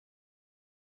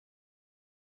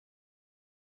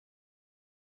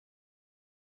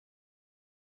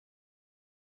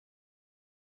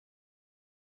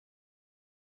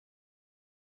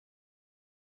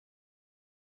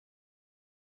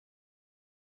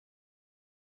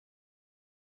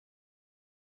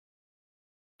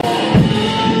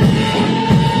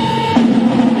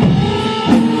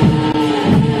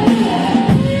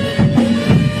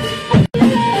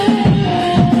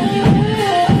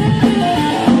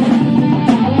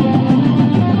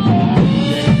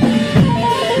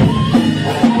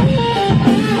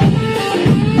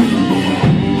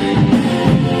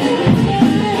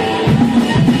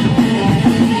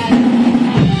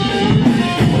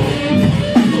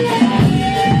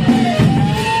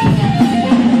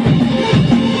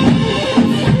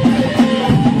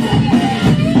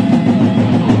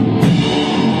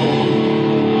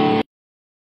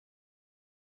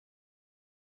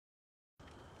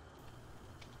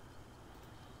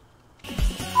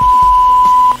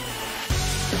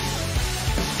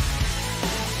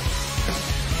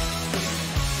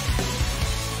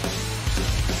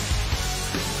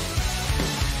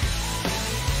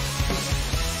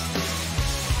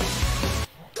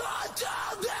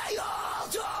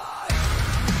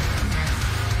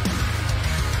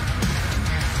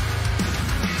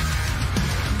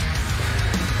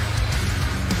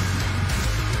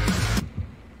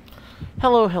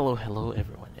Hello, hello, hello,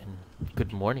 everyone, and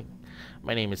good morning.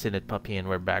 My name is Init Puppy, and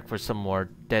we're back for some more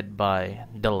Dead by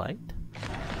Daylight.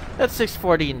 It's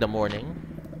 6:40 in the morning,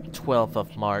 12th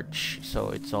of March, so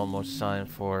it's almost time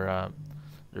for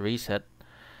the reset.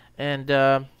 And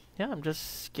yeah, I'm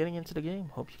just getting into the game.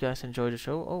 Hope you guys enjoy the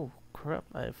show. Oh crap!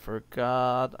 I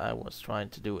forgot I was trying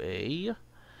to do a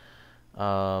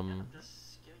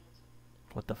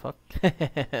what the fuck?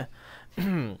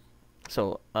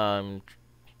 So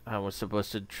I was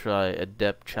supposed to try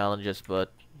adept challenges,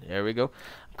 but there we go.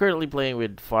 I'm currently playing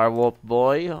with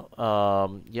FireWolfBoy.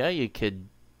 Yeah, you could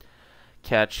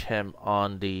catch him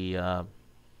on the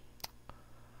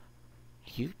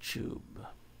YouTube.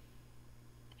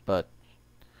 But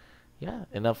yeah,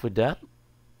 enough with that.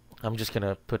 I'm just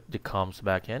gonna put the comms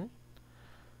back in,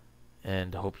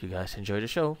 and hope you guys enjoy the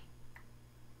show.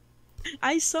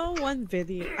 I saw one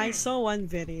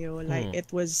video. Like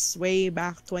it was way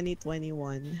back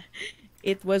 2021.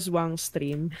 It was Wang's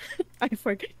stream. I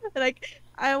forget. Like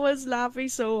I was laughing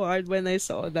so hard when I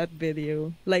saw that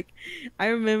video. Like I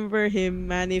remember him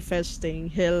manifesting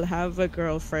he'll have a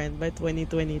girlfriend by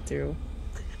 2022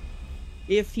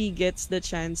 if he gets the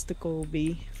chance to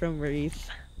Kobe from Wraith.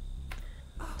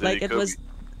 Like it was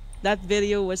that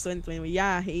video was 2021.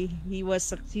 Yeah, he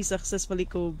successfully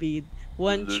Kobe'd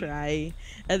one try,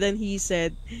 and then he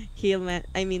said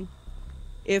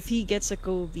if he gets a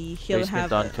Kobe, he'll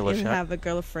have a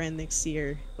girlfriend next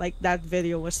year. Like that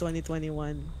video was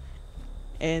 2021,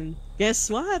 and guess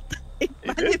what? It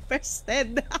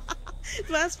manifested.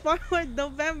 Fast forward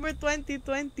November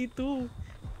 2022.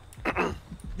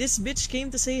 This bitch came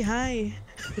to say hi.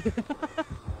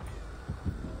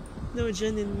 No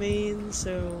Jen in Maine,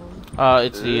 so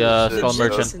It's the skull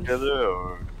merchant.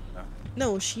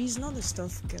 No, she's not a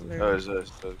stealth killer. Oh, is that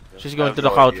stealth killer? She's going to the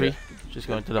cow tree. She's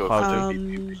going to the cow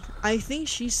tree. I think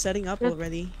she's setting up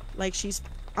already. Like she's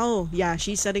oh yeah,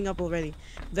 she's setting up already.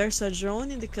 There's a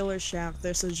drone in the killer shack.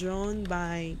 There's a drone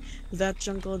by that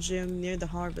jungle gym near the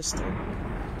harvester.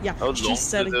 Yeah, How long do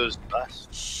those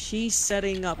last? She's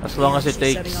setting up. As long as it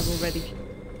takes. Setting up already.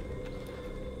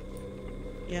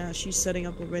 Yeah, she's setting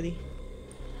up already.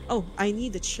 Oh, I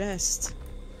need a chest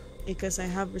because I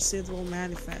have residual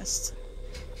manifest.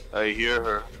 I hear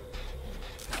her.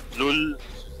 Lul.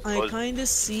 I kinda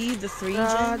see the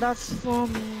 3-gen. That's for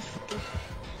me.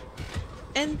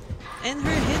 And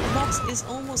her hitbox is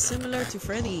almost similar to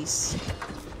Freddy's.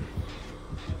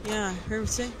 Yeah, her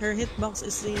hitbox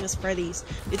is same as Freddy's.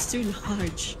 It's too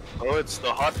large. Oh, it's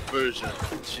the hot version.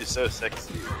 She's so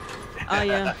sexy. Oh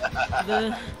yeah,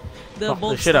 the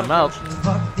bold shit, I'm out.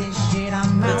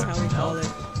 That's how we call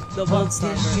it. The bold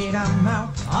star version.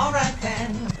 Alright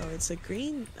then. Oh, it's a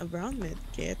brown med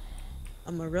kit.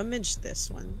 I'ma rummage this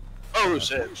one. Oh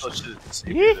shit! Oh shit!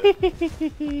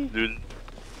 Lul.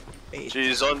 Wait.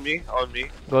 She's on me.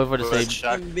 Go for the We're at save.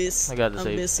 shack. I'm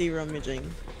save. busy rummaging.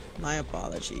 My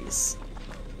apologies.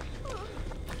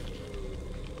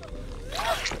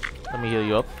 Let me heal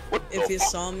you up. If you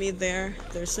saw me there,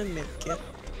 there's a med kit.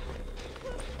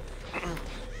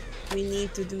 We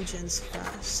need to do gens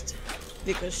fast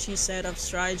because she set up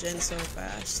stride gen so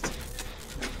fast.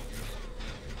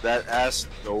 That ass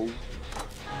no.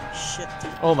 Shit.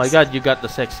 Oh my god, you got the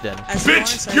sex den.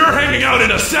 Bitch, you're hanging out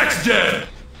in a sex den!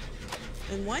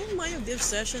 And why am I a div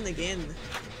session again?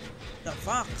 The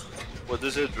fuck? What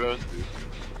does it drone do?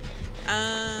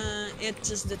 It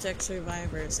just detects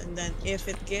survivors, and then if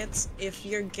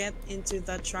you get into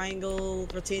that triangle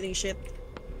rotating shit,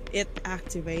 it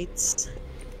activates.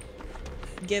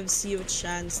 Gives you a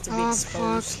chance to be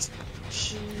exposed.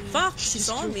 Fuck, she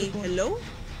saw me. Hello?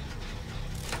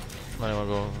 I wanna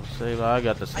go save. I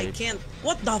got the I save. can't.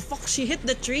 What the fuck? She hit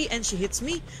the tree and she hits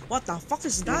me? What the fuck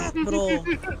is that, bro?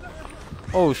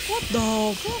 Oh What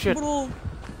the fuck, shit. bro?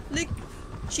 Like,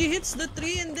 she hits the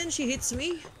tree and then she hits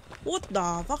me? What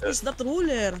the fuck is that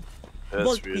ruler? That's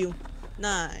Bolt weird. you.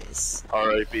 Nice.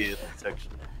 R.I.P.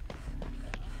 section.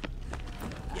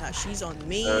 Yeah, she's on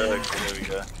me. Okay, there we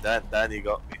go. Danny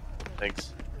got me.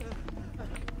 Thanks.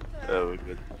 Oh, we're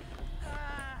good.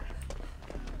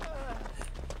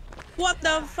 What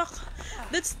the fuck?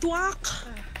 That's Twak.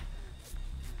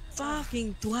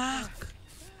 Fucking Twak.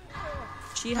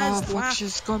 She has Twak.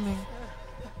 She's coming.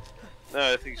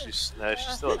 No, I think she's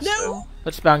still upset. No!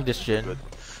 Let's bang this gen. Good.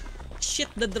 Shit,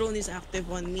 the drone is active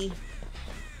on me.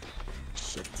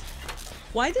 Shit.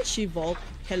 Why did she vault?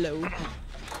 Hello?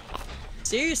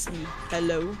 Seriously,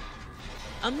 hello?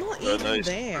 I'm not even Nice.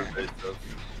 there. Great stuff.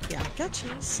 Yeah,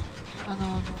 catches. Oh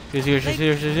no. She's here, she's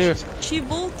here, she's here. She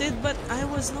vaulted, but I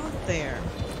was not there.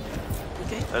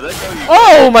 Okay? I like how you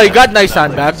Oh my god, nice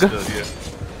sandbag. still here.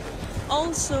 Oh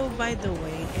Also, by the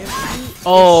way,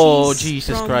 Oh, if she's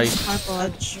Jesus from Christ.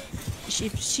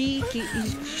 if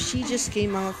she just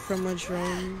came out from a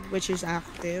drone which is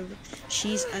active,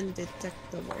 she's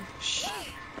undetectable.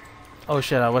 Oh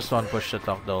shit, I was the one pushed to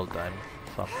talk the whole time.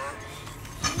 Fuck.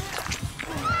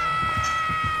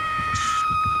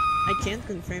 I can't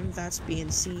confirm that's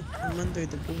PNC. I'm under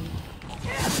the boom.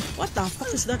 What the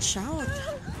fuck is that shout?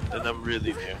 And I'm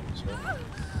really near. So.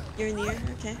 You're near?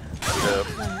 Okay.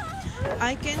 Yeah.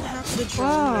 I can hack the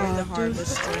drone near the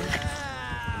harvester.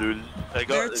 Lul.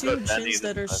 There are two Danny gens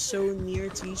that are this so near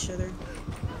to each other.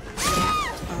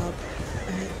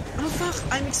 Oh fuck!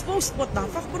 I'm exposed! What the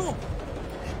fuck, bro?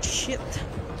 Shit.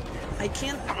 I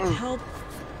can't help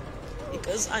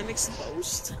because I'm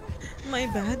exposed. My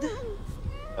bad.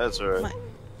 That's alright.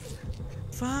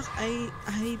 Fuck, I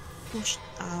pushed.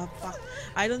 Fuck.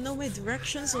 I don't know my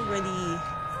directions already.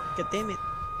 God damn it.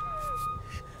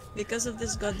 Because of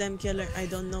this goddamn killer, I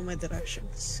don't know my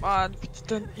directions. Man, we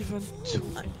don't even do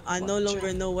I no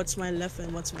longer know what's my left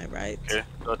and what's my right. Okay,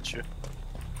 got you.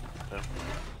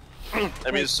 Yeah.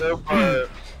 I mean, so far,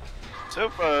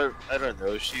 I don't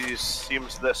know. She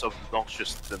seems less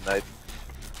obnoxious tonight.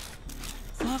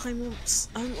 Fuck,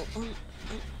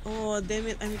 oh damn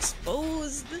it, I'm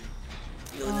exposed.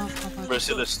 No.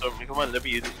 Merciless Storm. Come on, let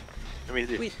me hit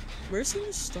it. Wait,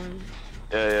 Merciless Storm?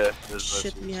 Yeah. There's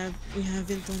Shit, Merciless. we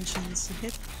have intentions to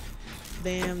hit.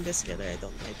 Damn, this killer I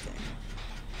don't like there.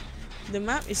 The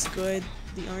map is good,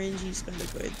 the RNG is kinda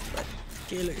good, but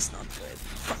the killer is not good.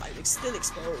 Fuck, I'm still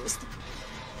exposed.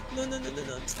 No,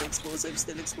 I'm still exposed, I'm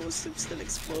still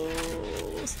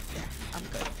exposed. Yeah, I'm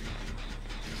good.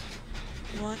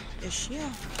 What is she?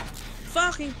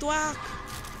 Fucking twak!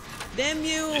 Damn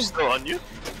you! She's still on you?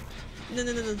 No.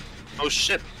 Oh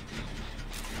shit!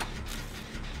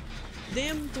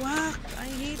 Damn twak! I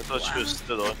hate I thought she was twak.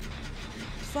 still on.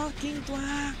 Fucking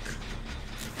twak!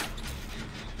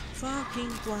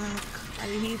 Fucking twak! I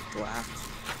hate twak.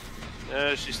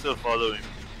 Yeah, she's still following.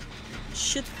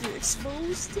 Shit, you're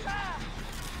exposed?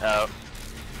 Ow.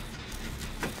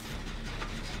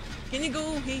 Can you go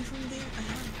away from there? I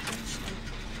have a flashlight.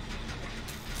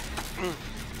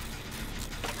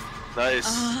 Nice.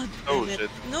 Oh Damn it. shit.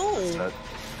 No! That's sad.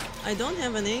 I don't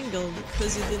have an angle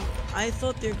because you didn't. I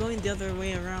thought you're going the other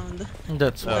way around.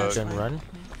 That's why I That's can fine. run.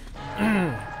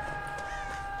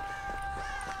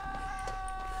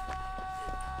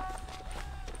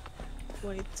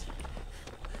 Wait.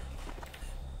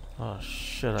 Oh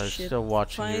shit, I'm Shit. still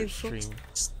watching your Five stream.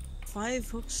 5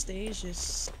 hook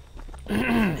stages.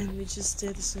 And we just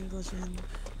did a single gen.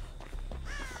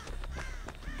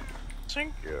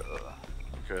 Thank you.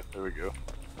 Okay, there we go.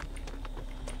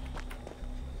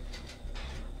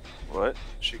 What? Is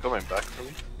she coming back for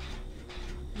me?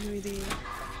 No idea.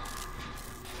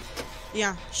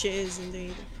 Yeah, she is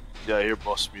indeed. Yeah, I hear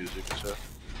boss music, so.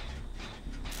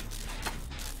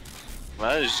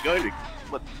 Man, she's going to.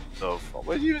 What the fuck?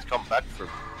 Why did you even come back for me?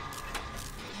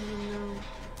 I don't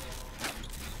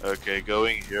know. Okay,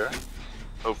 going here.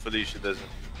 Hopefully she doesn't.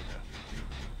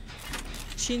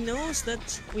 She knows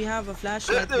that we have a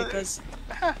flashlight because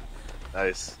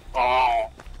Nice. Oh!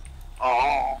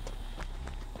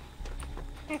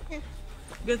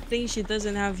 good thing she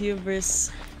doesn't have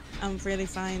hubris. I'm pretty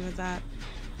fine with that.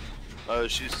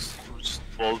 She's just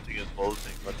bolting and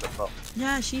bolting. What the fuck?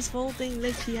 Yeah, she's vaulting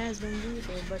like she has been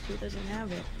before, but she doesn't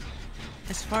have it.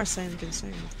 As far as I'm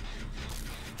concerned.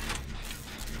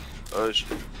 Oh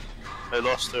shit. I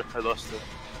lost her.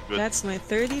 Good. That's my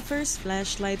 31st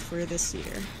flashlight for this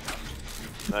year.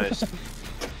 Nice.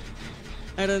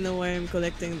 I don't know why I'm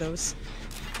collecting those.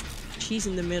 She's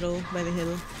in the middle by the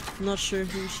hill. Not sure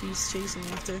who she's chasing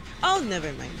after. Oh,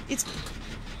 never mind. It's me.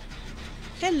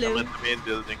 I'm Hello. in the main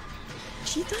building.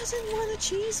 She doesn't want to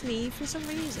chase me for some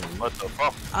reason. What the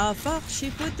fuck? Fuck.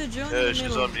 She put the drone in Yeah, the she's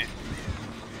middle. on me.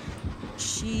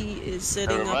 She is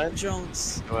setting Never up mind.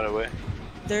 drones. She went away.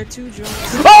 There are 2 drones.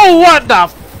 Oh, what the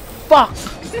fuck?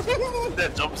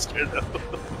 That jump scare though.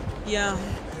 Yeah,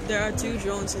 there are 2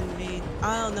 drones in main.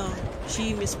 I don't know.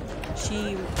 She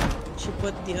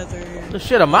put the other. Oh,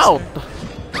 shit, I'm out.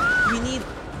 We need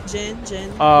Jen.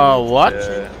 What?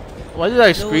 Yeah. Why did I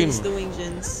No scream? one's doing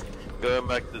gens. Going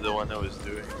back to the one I was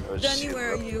doing. I was Danny, just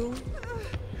where are healing you?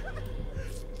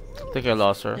 I think I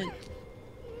lost her.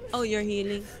 Oh, you're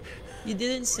healing. You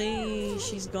didn't say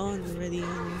she's gone already. up.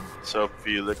 So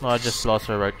Felix. No, I just lost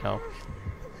her right now.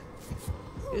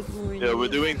 Good morning. Yeah, we're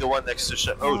doing the one next to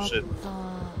Shaq. Oh shit.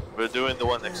 We're doing the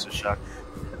one next to Shaq.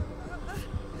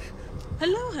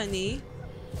 Hello, honey.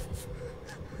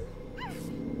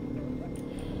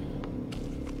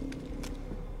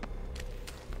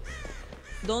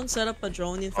 Don't set up a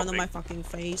drone in front of Okay. my fucking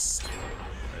face.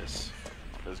 Nice.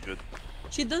 That's good.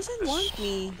 She doesn't want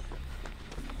me.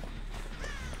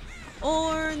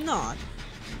 Or not.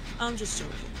 I'm just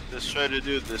joking. Let's try to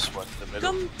do this one in the middle.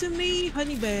 Come to me,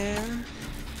 honey bear.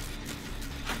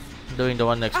 Doing the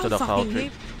one next to I'll the cow fucking tree.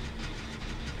 hate.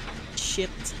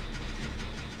 Shit.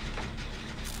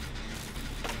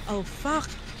 Oh fuck.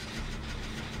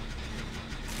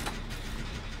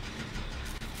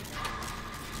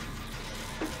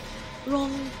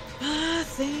 Wrong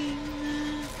pathing.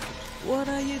 What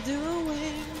are you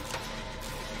doing?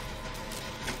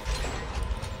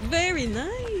 Very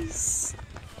nice.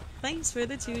 Thanks for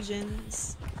the 2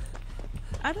 gens.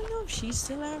 I don't know if she's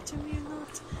still after me or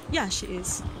not. Yeah, she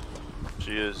is.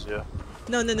 She is, yeah.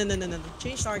 No.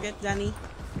 Change target, Danny.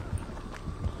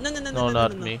 No. No,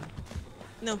 not me.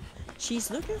 No, she's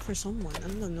looking for someone. I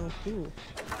don't know who.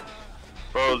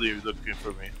 Probably looking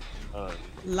for me.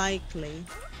 Likely.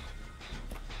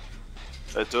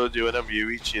 I told you when I'm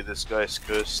Yuichi, this guy's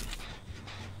cursed.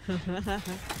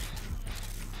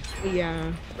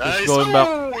 Yeah. Nice. going back.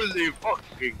 Holy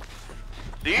fucking.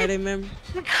 I remember.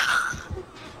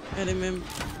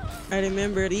 I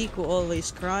remember Riku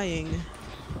always crying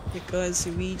because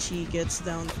Yuichi gets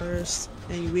down first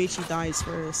and Yuichi dies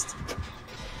first.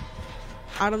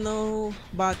 I don't know,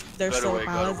 but there's Got still away,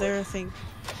 got palette away. there, I think.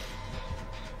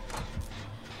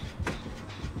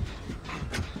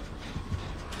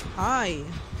 Hi.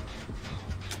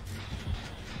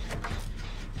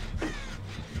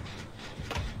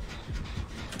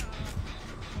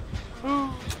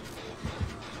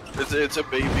 It's a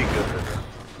baby killer.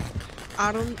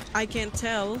 I can't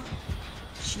tell.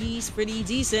 She's pretty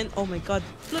decent. Oh my god.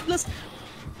 Flipless.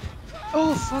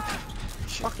 Oh fuck.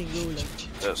 Fucking ruler.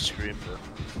 That scream though.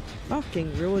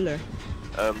 Fucking ruler.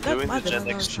 I'm That doing the gen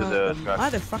next to the trash.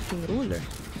 motherfucking ruler.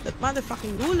 That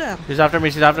motherfucking ruler. She's after me.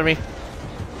 She's after me.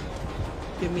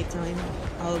 Give me time.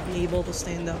 I'll be able to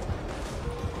stand up.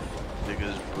 I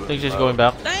think she's going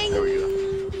back. Dang! There we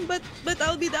go. But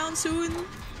I'll be down soon.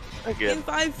 In Again.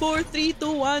 5, 4, 3,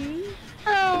 2, 1.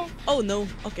 Oh no.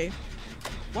 Okay.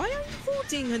 Why are you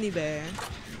voting, honey bear?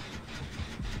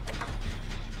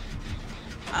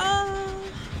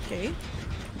 Okay.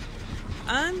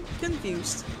 I'm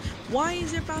confused. Why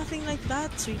is your pathing like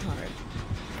that, sweetheart?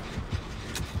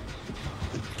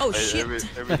 Oh shit!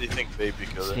 I really think baby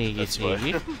killer. Sneaky, That's why.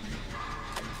 sneaky.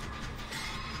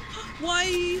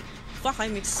 Why? Fuck,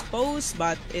 I'm exposed,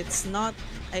 but it's not.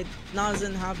 It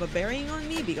doesn't have a bearing on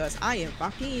me because I am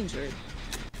fucking injured.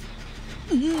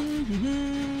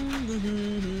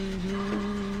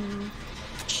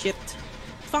 Shit.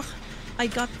 Fuck. I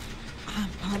got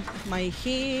my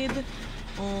head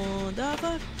on the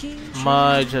fucking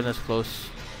My tree. gen is close.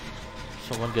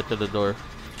 Someone get to the door.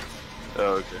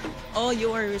 Oh, okay. Oh,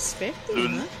 you are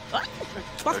respecting, huh? Ah,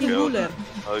 fucking Okay, ruler.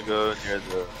 I'll go near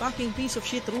the. Fucking piece of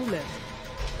shit ruler.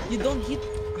 You don't hit.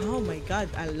 Oh my god,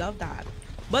 I love that.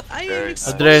 But I am Very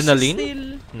exposed Adrenaline?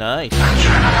 still. Nice.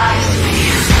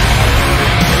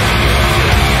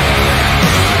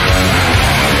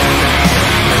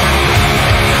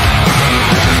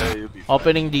 Yeah, you'll be fine.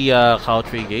 Opening the cow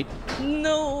tree gate.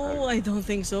 No, I don't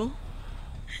think so.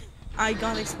 I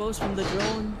got exposed from the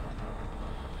drone.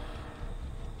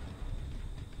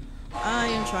 I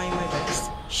am trying my best.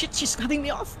 Shit, she's cutting me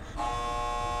off.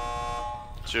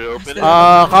 Should I open it?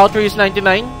 Cow tree is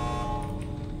 99.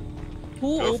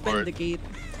 Who Go for opened it. the gate?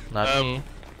 Not me.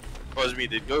 Pause me,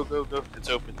 dude. Go. It's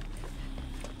open.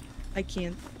 I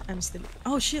can't. I'm still.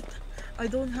 Oh shit! I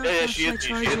don't have Yeah, she flashlight hit me.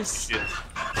 She hit me. charges. She hit me.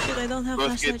 Shit, I don't have Both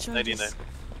flashlight kids, charges. 99.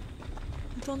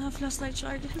 I don't have flashlight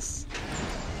charges.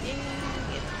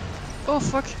 Oh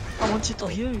fuck. I wanted to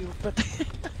heal you, but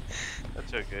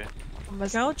That's okay.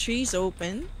 Cow tree's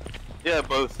open. Yeah,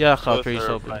 both. Yeah, cow both tree is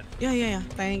are open. fine. Yeah.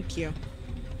 Thank you.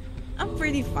 I'm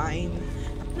pretty fine.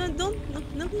 No,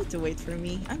 no need to wait for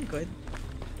me. I'm good.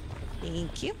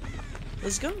 Thank you.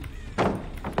 Let's go.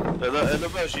 I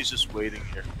love how she's just waiting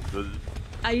here. Good.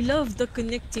 I love the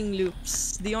connecting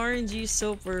loops. The RNG is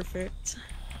so perfect.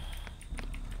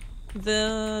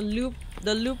 The loop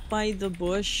by the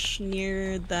bush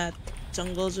near that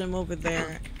jungle gym over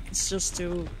there, it's just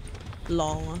too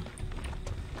long.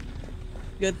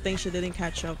 Good thing she didn't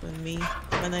catch up on me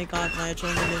when I got my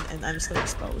adrenaline and I'm still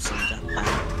exposed in jump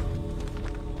time.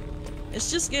 Let's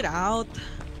just get out.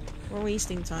 We're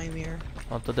wasting time here.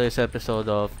 On today's episode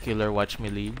of Killer Watch Me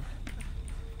Leave.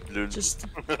 Lul. Just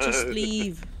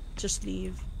leave. Just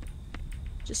leave.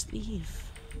 Just leave.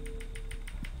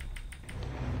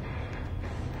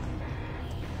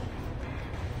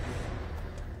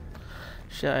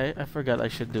 Shit, I forgot I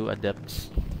should do adepts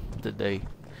today.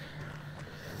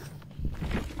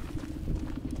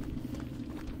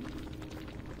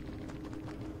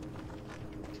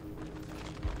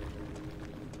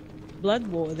 Blood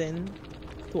Warden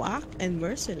to act and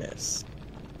merciless.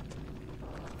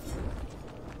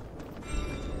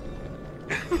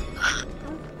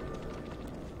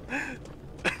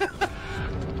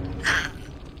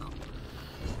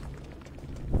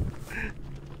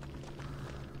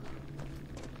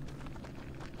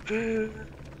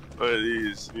 What do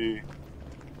you see?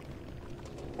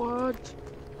 What?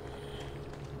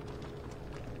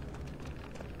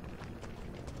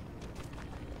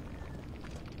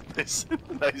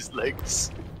 Nice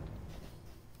legs.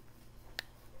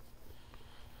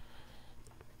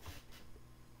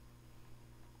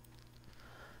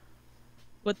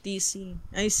 What do you see?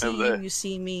 I see I'm you, there. you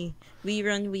see me. We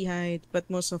run, we hide, but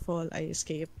most of all, I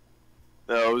escape.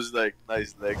 No, I was like,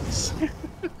 nice legs.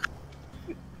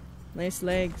 Nice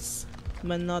legs,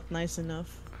 but not nice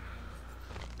enough.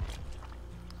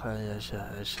 I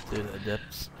should do the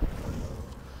depths.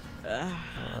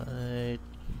 Ah, Right.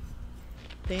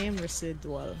 damn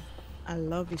residual. I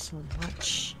love you so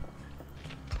much.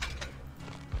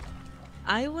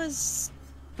 I was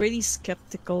pretty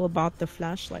skeptical about the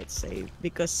flashlight save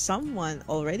because someone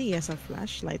already has a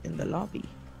flashlight in the lobby.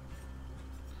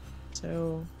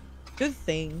 So, good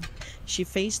thing she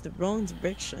faced the wrong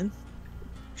direction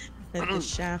at the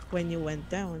shack when you went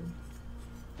down.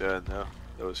 Yeah, no,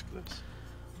 that was close.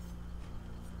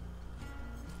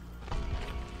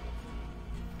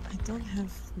 I don't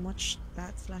have much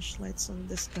bad flashlights on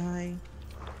this guy.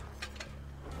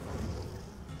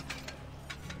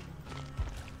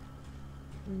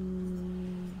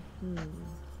 I'm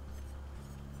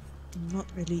not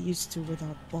really used to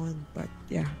without bond, but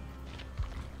yeah.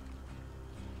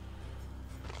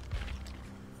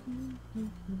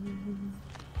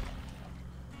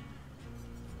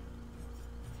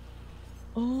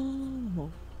 Oh,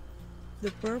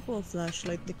 the purple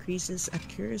flashlight decreases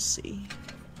accuracy.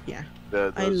 Yeah,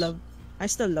 Yeah, I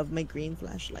still love my green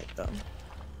flashlight though.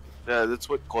 yeah, that's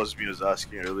what Cosme was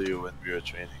asking earlier when we were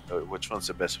training. Which one's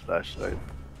the best flashlight?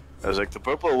 I was like, the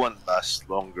purple one lasts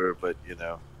longer, but you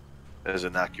know, there's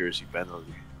an accuracy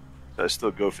penalty. So I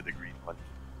still go for the green one.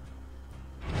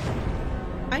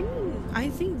 I mean, I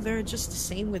think they're just the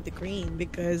same with the green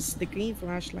because the green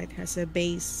flashlight has a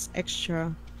base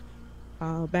extra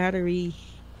battery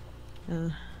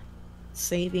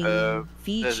saving There's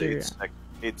feature.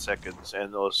 8 seconds,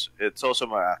 and also it's also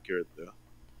more accurate though.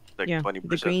 Like Yeah, 20%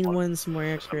 the green more. one's more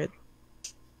accurate.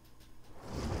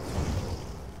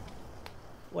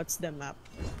 What's the map?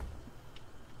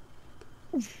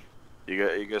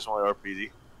 You guys want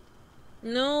RPD?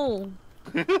 No.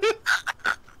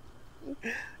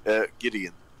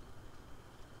 Gideon.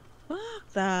 Fuck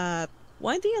that.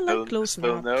 Why do you like close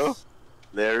still maps? no?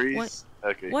 Larry's?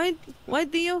 Okay. Why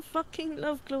do you fucking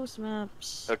love close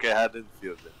maps? Okay,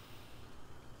 Haddonfield then.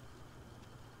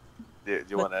 Do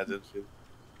you want Haddonfield?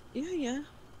 Yeah.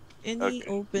 Any Okay.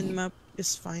 open map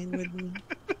is fine with me.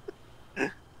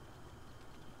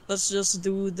 Let's just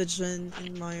do the gen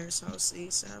in Myers' house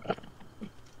ASAP.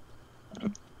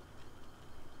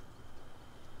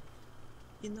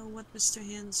 You know what, Mr.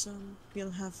 Handsome?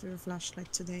 We'll have your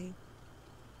flashlight today.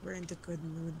 We're in the good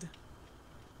mood.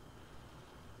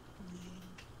 9,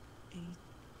 8,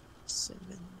 7,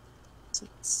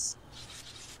 6.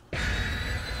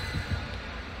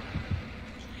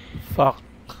 Fuck.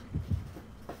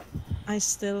 I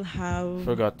still have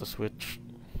Forgot to switch.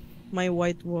 my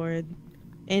white ward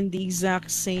and the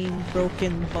exact same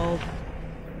broken bulb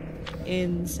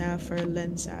in Sapphire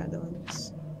lens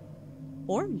add-ons.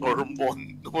 Hormone.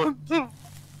 Hormone. What the?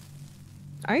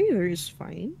 Either is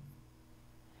fine.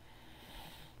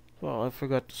 Well, I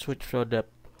forgot to switch for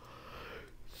depth.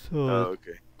 So Oh,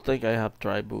 okay. I think I have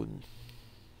Tribune.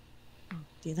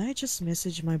 Did I just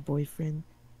message my boyfriend?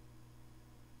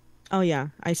 Oh yeah,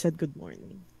 I said good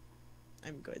morning.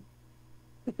 I'm good.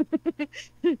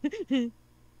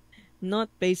 Not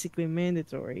basically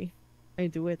mandatory. I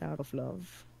do it out of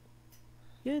love.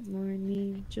 Good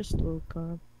morning. Just woke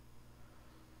up.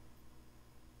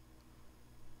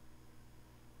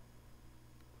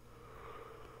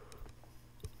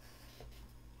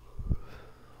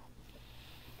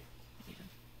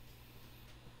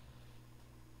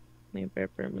 My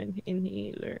peppermint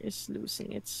inhaler is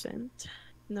losing its scent.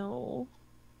 No.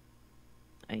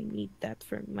 I need that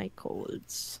for my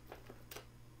colds.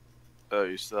 Oh,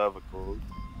 you still have a cold?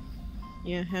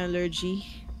 Yeah, allergy.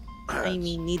 I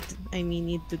may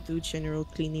need to do general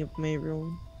cleaning of my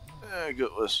room.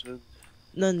 Good listen.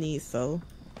 No need though.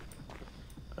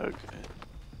 Okay.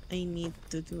 I need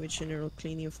to do a general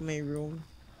cleaning of my room.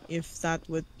 If that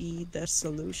would be the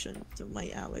solution to my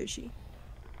allergy.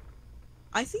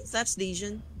 I think that's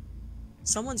Legion.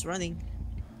 Someone's running.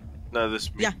 No,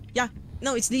 this me. Yeah.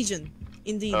 No, it's Legion.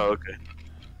 Indeed. Oh, okay.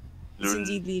 It's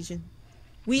indeed Legion.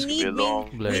 We It's gonna be a long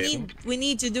game. we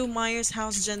need to do Myers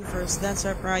house gen first. That's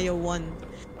our prio 1.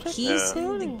 He's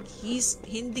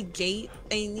in the gate.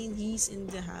 I mean, he's in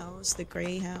the house, the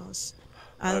gray house.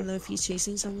 I don't know if he's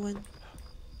chasing someone.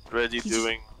 Ready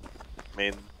doing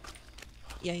main.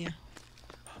 Yeah.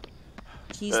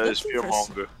 He's It's looking fear for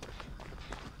monger.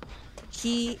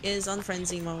 He is on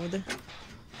frenzy mode.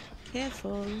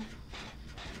 Careful.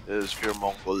 It's fear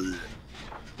mongol.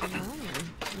 Oh,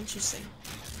 interesting.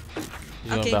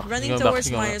 He's going Okay, back. running He's going towards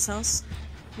back. He's going Myers house.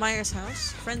 Myers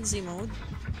house, frenzy mode.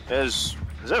 Is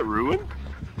that ruin?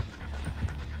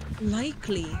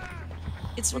 Likely.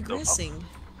 It's What the fuck? regressing.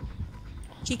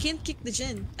 He can't kick the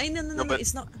gen. Ay, no, but-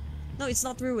 it's not. No, it's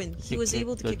not ruin. He He was kicked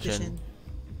able to the kick the gen. gen.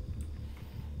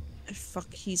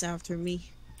 Fuck, he's after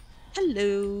me.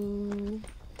 Hello.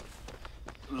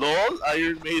 LOL,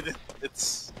 Iron Maiden.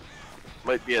 It's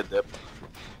might be a dip.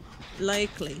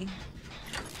 Likely.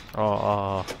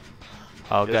 Oh,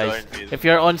 Yes, guys. Iron Maiden. If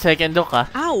you're on second look,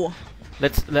 Ow!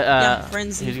 let's. Yeah,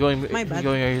 frenzy. He's going. My He's bad.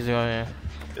 going here. He's going here.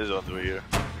 Is on the way here.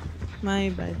 My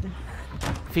bad.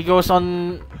 If he goes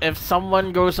on, if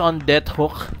someone goes on Death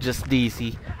Hook, just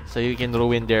DC, so you can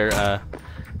ruin their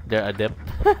adept.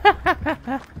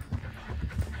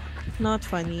 Not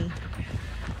funny.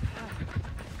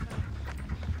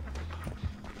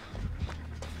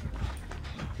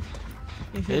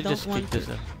 If you They don't just want kick this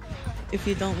to, in. if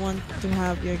you don't want to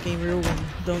have your game ruined,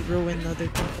 don't ruin other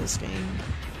people's game.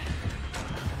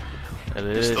 It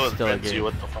He's is still in still a frenzy. game.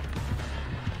 What the fuck?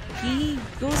 He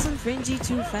goes on frenzy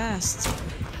too fast.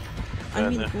 I Yeah,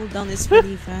 mean, no. cooldown is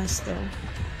pretty fast though.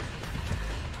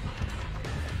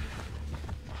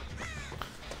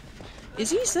 Is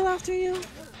he still after you?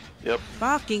 Yep.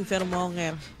 Fucking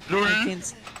Fermonger. I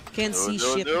can't see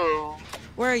shit. No.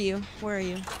 Where are you? Where are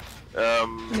you?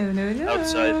 No.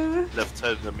 Outside, left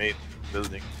side of the main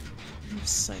building.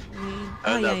 Side lane.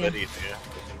 I'm not yeah. ready here.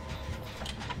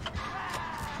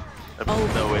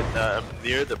 Oh. No, wait, I'm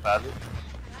near the pallet.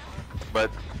 But,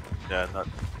 yeah, not.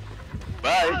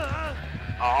 Bye!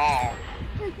 Oh!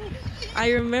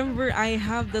 I remember I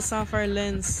have the sapphire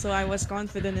lens, so I was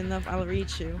confident enough I'll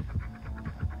reach you.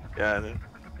 Yeah, I know.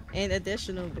 And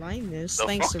additional blindness, The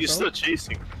thanks fuck to you still Vogue.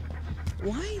 chasing?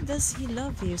 Why does he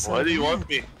love you so Why do you bad? want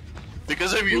me?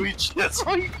 Because I'm huge, that's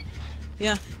why.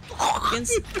 Yeah.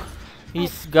 Against...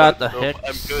 He's got a No, hex.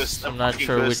 I'm cursed. I'm I'm not fucking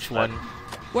sure cursed, which man. one.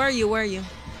 Where are you? Where are you?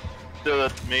 Still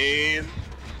at main.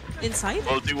 Inside?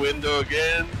 Multi-window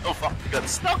again. Oh fuck, got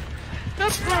stuck.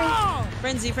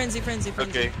 Frenzy.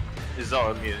 Okay, he's not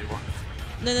on me anymore.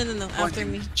 No. After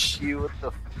me. What the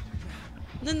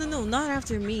f- No, not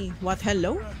after me. What,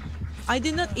 hello? I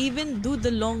did not even do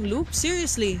the long loop.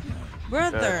 Seriously.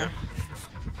 Brother.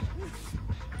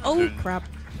 Oh, Dude. crap.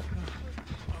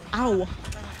 Ow.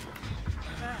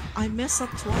 I messed up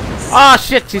twice. Ah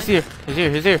shit! He's here.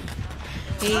 He's here.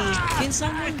 Hey, can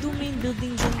someone do main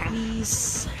building gen,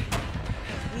 please?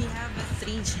 We have a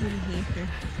 3 gen here.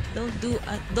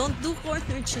 Don't do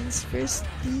corner gens first,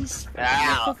 please. For the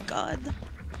love of God.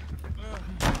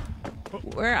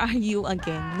 Where are you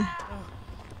again?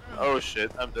 Oh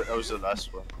shit, I was the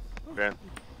last one. Grant.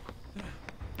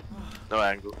 No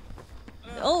angle.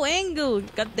 Oh, Angle!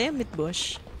 God damn it,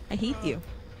 Bush. I hate you.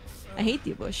 I hate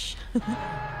you, Bush.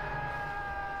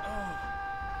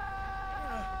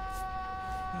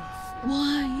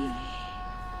 Why?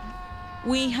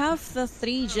 We have the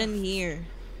 3 gen here.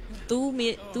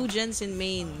 2 gens in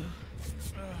main.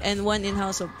 And 1 in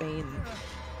House of Pain.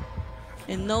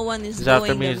 And no one is He's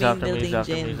after doing me. the He's main after me. building He's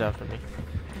after me. gen. He's after me.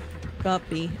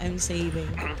 Copy. I'm saving.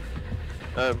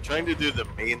 I'm trying to do the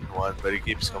main one, but he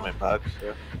keeps coming back.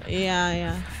 So.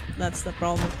 Yeah. That's the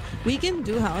problem. We can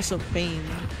do House of Pain.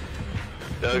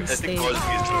 I think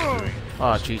Cosby is doing.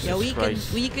 Oh Jesus Yeah,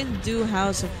 Christ! we can do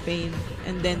House of Pain,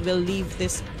 and then we'll leave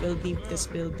this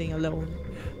building alone.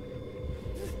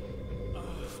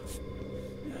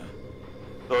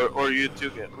 Or you two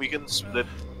can. We can split.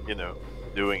 You know,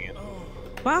 doing it.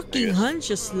 Fucking Yes.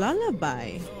 Hunch's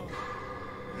lullaby.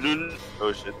 Lul.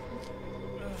 Oh shit.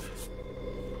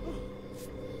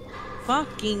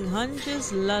 Fucking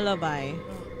Hunch's lullaby.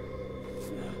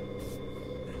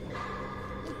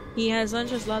 He has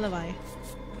Hunch's lullaby.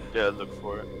 Yeah, look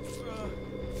for it.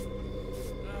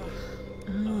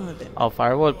 Oh, Oh,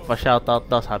 Firewolf,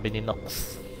 pa-shoutout daw, sabi ni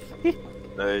Nox.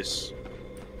 Nice.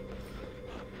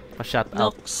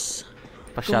 Pa-shoutout. Nox,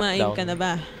 Pa-shutdown. kumain ka na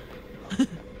ba?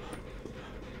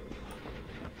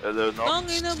 Hello, Nox. Ang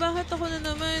ina, bakit ako na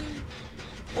naman?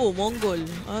 Oh, Mongol.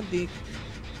 Adik.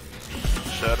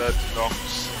 Shout out to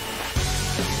Nox.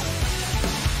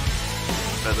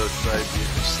 fellow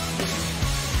tributes.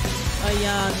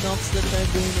 Ayan, Nox the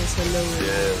Tribunus, hello.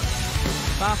 Yeah.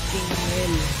 Fucking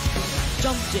hell.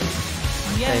 Jump Jin.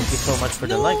 Yes. Thank you so much for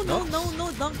the like, No,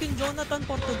 no? Dunkin' Jonathan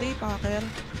for today, Packer.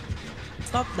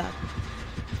 Stop that.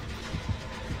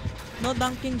 No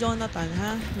Dunkin' Jonathan,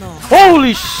 ha? No.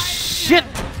 Holy shit!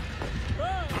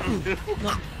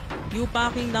 No. You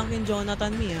packing Dunkin'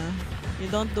 Jonathan me, ha? You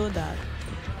don't do that.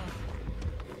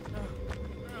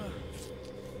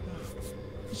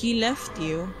 He left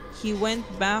you. He went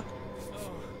back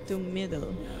to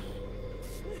middle.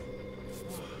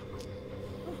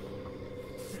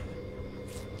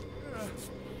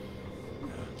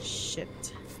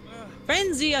 Shit.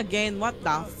 Frenzy again. What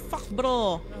the fuck,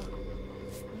 bro?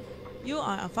 You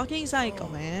are a fucking psycho,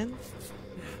 man.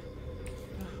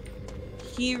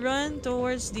 He ran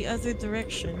towards the other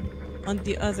direction. On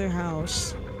the other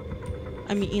house.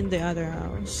 I mean, in the other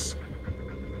house.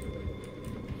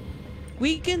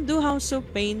 We can do House of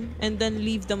Pain and then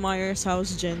leave the Myers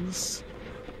house, gens.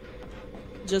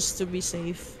 Just to be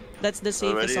safe. That's the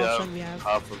safest option we have.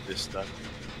 Half of this done.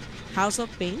 House of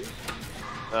Pain?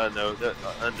 No, that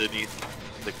underneath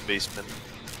the basement.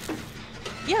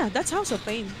 Yeah, that's House of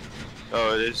Pain.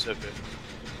 Oh, it is? Okay.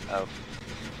 Oh.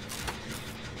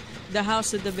 The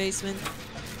house in the basement.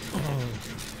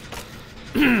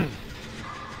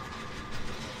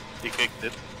 He kicked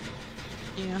it.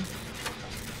 Yeah.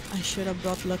 I should have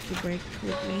brought Lucky Break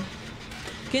with me.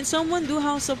 Can someone do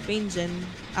House of Pain gen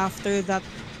after that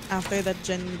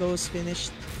gen goes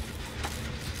finished?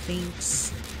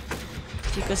 Thanks.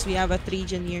 Because we have a 3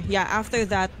 gen here. Yeah, after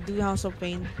that, do House of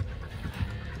Pain.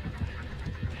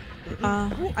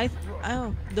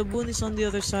 The boon is on the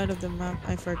other side of the map.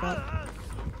 I forgot.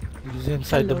 He's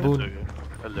inside the Hello. boon. Okay.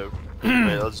 Hello.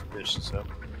 Wait, I'll just finish this up.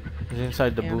 He's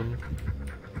inside the Yeah. boon.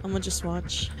 I'm gonna just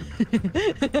watch. I'm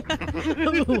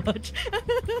gonna watch.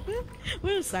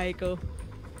 We're psycho.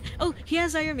 Oh, he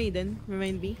has Iron Maiden.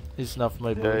 Remind me. He's not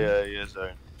my boon. Yeah, yes,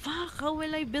 sir. Fuck, how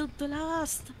will I build to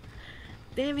last?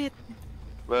 Damn it.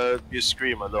 But you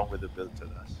scream along with the build to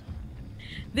us.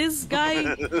 This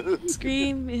guy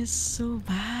Scream is so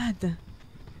bad.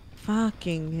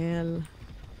 Fucking hell.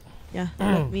 Yeah,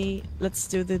 let's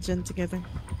do the gen together.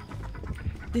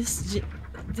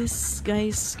 This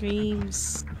guy's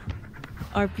screams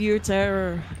are pure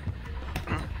terror.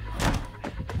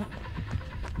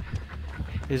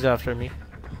 He's after me.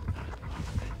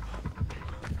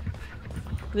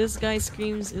 This guy's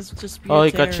screams is just pure Oh,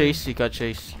 he terror. got chased. He got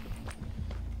chased.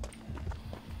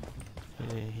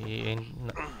 He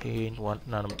ain't want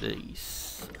none of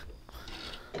these.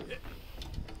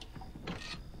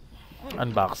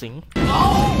 Unboxing.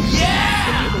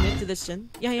 Can we commit to this gen?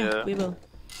 Yeah, we will.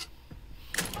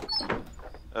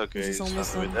 Okay, This is it's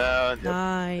almost halfway done.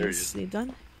 down. Yep. Nicely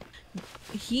done.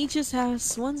 He just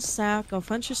has one sack of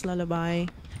Hunter's Lullaby.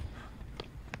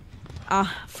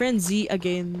 Frenzy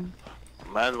again.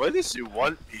 Man, why does he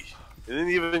want me? He didn't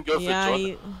even go for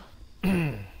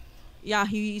John. Yeah,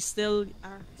 he's still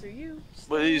after you.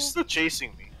 But he's still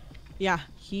chasing me. Yeah,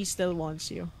 he still wants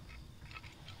you.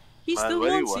 He Man, still what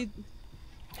do you wants you.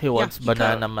 He wants he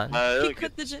banana man. I He don't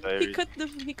cut get the inspired.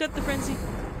 he cut the frenzy.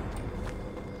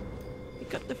 He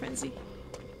cut the frenzy.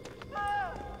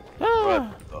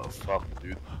 What the fuck,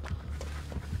 dude?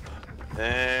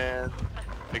 And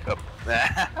pick up.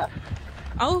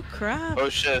 Oh crap! Oh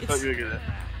shit! I thought It's- you were gonna.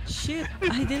 Shit,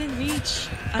 I didn't reach.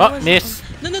 Oh, miss.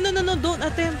 No, don't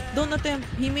attempt. Don't attempt.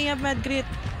 He may have mad grit.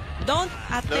 Don't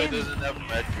No, it attempt. doesn't have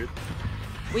mad grit.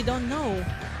 We don't know.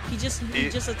 He just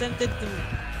attempted to.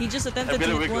 He just I'm attempted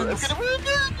gonna to hit wiggle. I'm once. gonna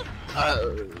wiggle.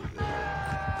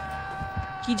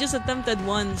 He just attempted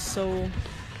once, so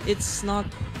it's not.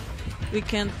 We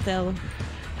can't tell.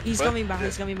 He's But- coming back.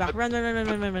 He's coming back. Run!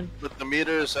 But the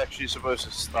meter is actually supposed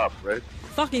to stop, right?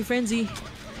 Fucking frenzy.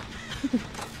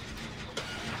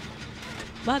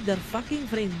 Motherfucking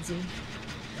frenzy.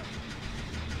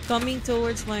 Coming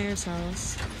towards Myers'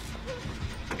 house.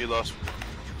 He lost me.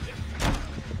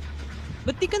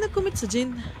 Ba't di ka nag-commit sa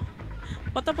Jin?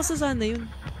 Patapos na sana yun.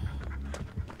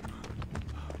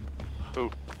 Who?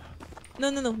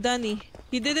 No, Danny.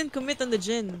 He didn't commit on the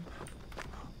Jin.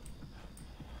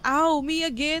 Ow, me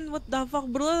again? What the fuck,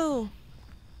 bro?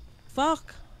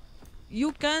 Fuck.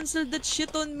 You canceled that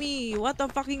shit on me. What a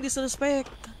fucking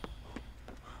disrespect.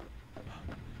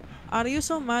 Are you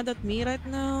so mad at me right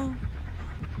now?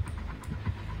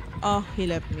 Oh, he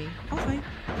left me. Okay.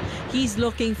 He's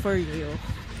looking for you.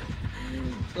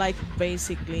 Like,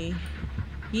 basically.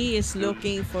 He is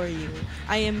looking for you.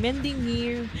 I am mending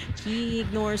here. He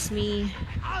ignores me.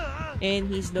 And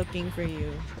he's looking for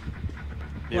you.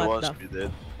 He What wants the me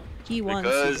dead. He wants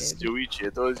Because you dead. Yoichi, I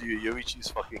told you, Yoichi's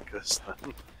fucking cursed.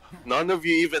 None of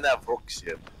you even have hooks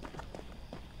yet.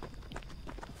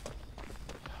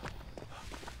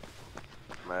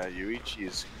 Man, Yoichi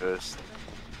is cursed.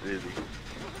 Really.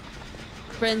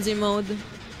 Frenzy mode.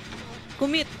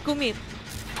 Commit, commit.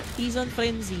 He's on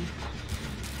frenzy.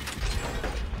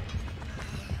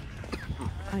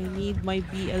 I need my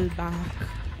BL back.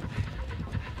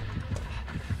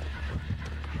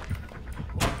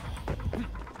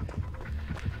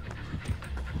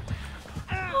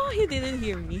 Oh, he didn't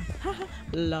hear me.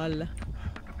 Lol.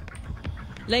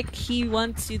 Like he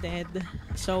wants you dead.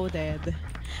 So dead.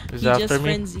 Is He after just me?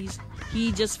 frenzies.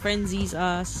 He just frenzies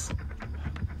us.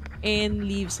 And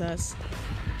leaves us.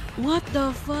 What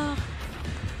the fuck?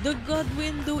 The god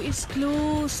window is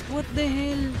closed. What the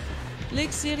hell?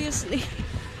 Like seriously?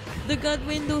 The god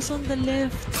window's on the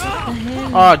left. What the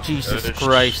hell? Oh, Jesus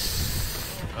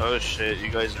Christ. Oh shit, you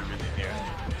guys are really near.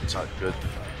 It's not good.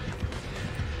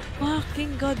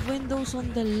 Fucking god window's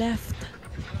on the left.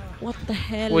 What the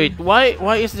hell? Wait, why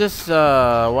is this He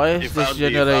found me, he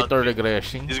generator found me.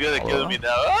 regressing? He's gonna kill me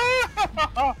now.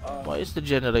 Why is the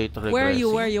generator regressing? Where are you?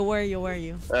 Where are you? Where are you? Where are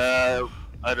you?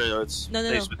 I don't know. It's No,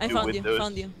 no, no. placed with I two found you. windows.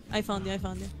 Found you. I found you. I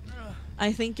found you.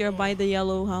 I think you're by the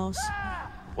yellow house.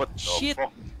 What the Shit.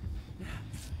 fuck?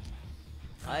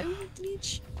 I won't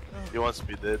reach. He wants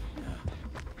me dead.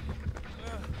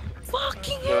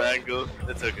 Fucking No hell. angle.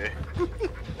 It's okay.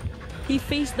 He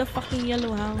faced the fucking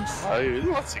yellow house. Oh, he really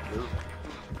wants to kill me.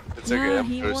 It's okay. Yeah,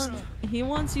 I'm cursed. he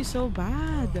wants you so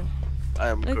bad. I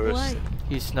am Like cursed. why?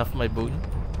 He snuffed my boon.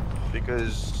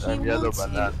 Because He I'm yellow wants you.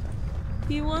 banana.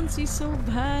 He wants you so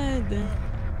bad.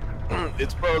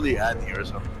 It's probably Annie or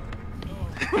something.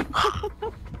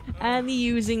 Annie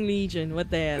using Legion. What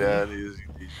the hell? Yeah, Annie using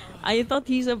these. I thought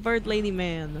he's a bird lady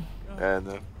man.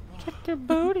 And Check your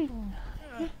booting.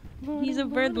 He's a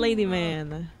bird lady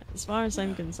man. As far as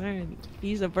I'm concerned,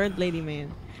 he's a bird lady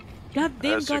man. God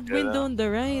damn, That's god okay, window now. on the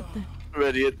right.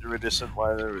 ready it, redistant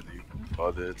miner, ready.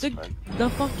 Bother, it's The, fine. the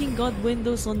fucking god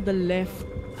windows on the left.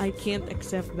 I can't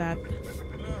accept that.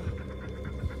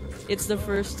 It's the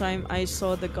first time I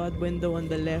saw the god window on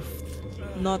the left,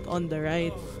 not on the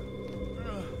right.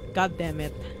 God damn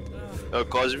it. Oh,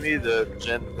 Cosme, the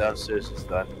gen downstairs is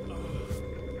done.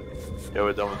 Yeah,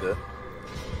 we're done with that.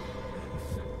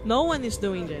 No one is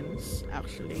doing gens,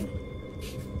 actually.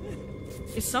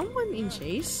 Is someone in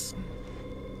chase?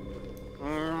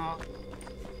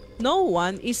 No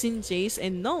one is in chase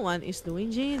and no one is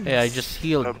doing gens. Hey, I just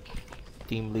healed Um,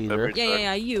 team leader.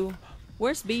 Yeah, you.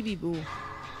 Where's Baby Boo?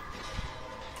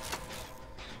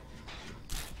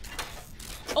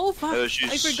 Oh fuck! I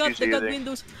she's forgot the god healing.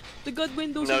 windows. The god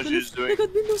windows No, on the she's left. doing- The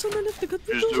god windows on the left. The god She's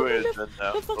windows on doing the it left. then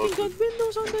now. The fucking Okay. god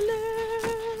windows on the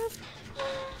left.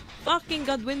 Fucking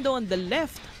god window on the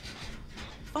left.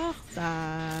 Fuck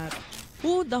that.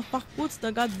 Who the fuck puts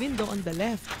the god window on the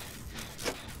left?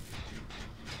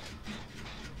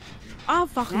 Ah,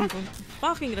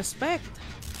 fucking respect.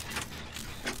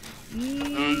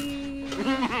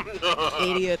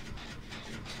 Idiot.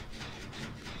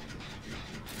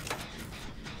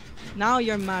 Now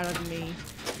you're mad at me.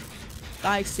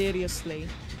 Like, seriously.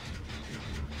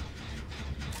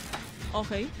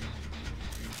 Okay.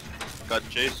 Got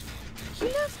chase. He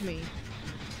left me.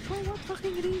 For what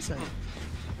fucking reason?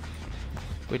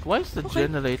 Wait, why is the Okay.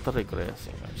 generator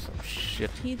regressing or some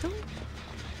shit? He don't...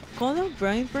 Call out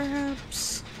Brian,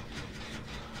 perhaps?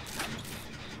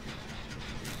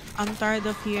 I'm tired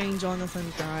of hearing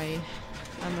Jonathan cry.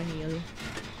 I'm a heal.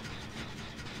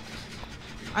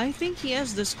 I think he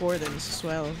has discordance as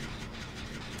well.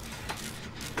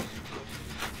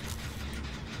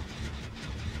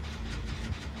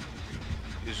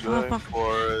 He's Ah, going fuck.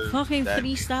 for Fucking that.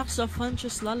 3 stacks of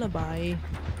Huntress Lullaby.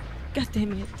 God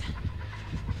damn it.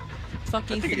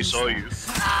 Fucking I think he 3 saw you.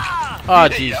 stacks. Oh,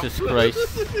 Jesus Christ.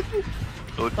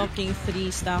 Told you. Fucking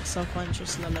 3 stacks of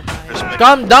Huntress Lullaby. Respect.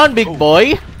 Calm down, big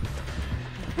boy.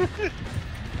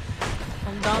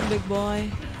 Calm down, big boy.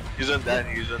 He's on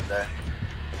Danny, he's on Danny.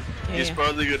 He's Yeah.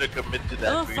 probably gonna commit to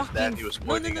that Oh, because Danny was no,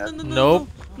 pointing no, no, at no, him. no, Nope.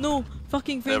 no, no,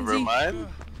 fucking frenzy. Never mind.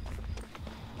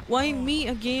 Why me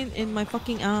again in my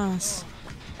fucking ass?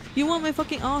 You want my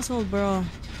fucking asshole, bro.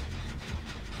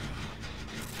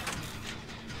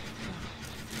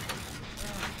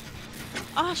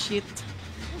 Ah, shit.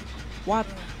 What?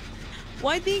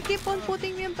 Why do you keep on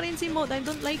putting me in frenzy mode? I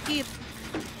don't like it.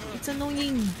 It's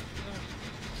annoying.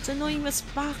 It's annoying as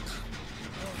fuck.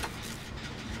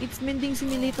 It's Mending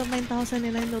Simulator 9000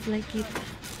 and I don't like it.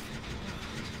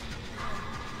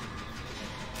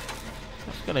 I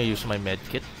was gonna use my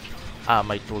medkit. Ah,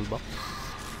 my toolbox.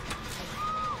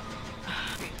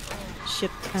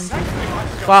 shit. I'm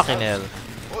Fucking hell.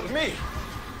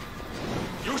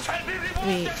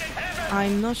 Wait,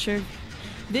 I'm not sure.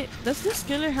 Does this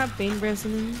killer have pain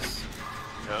resonance?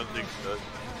 I don't think so.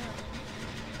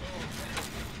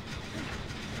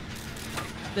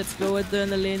 Let's go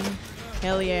adrenaline.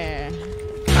 Hell yeah.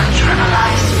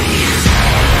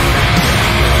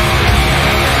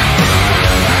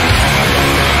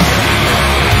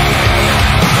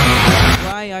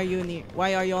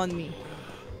 Why are you on me?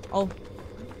 Oh,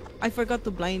 I forgot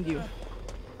to blind you.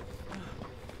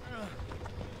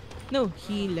 No,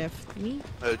 he left me.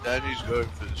 Danny's going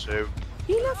for the save.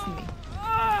 He left me.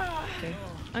 Okay,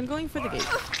 I'm going for the gate.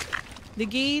 The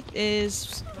gate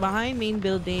is behind main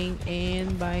building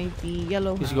and by the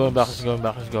yellow house. He's going back, he's going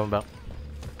back, he's going back.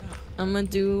 I'm gonna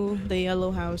do the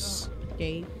yellow house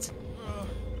gate.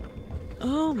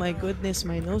 Oh my goodness,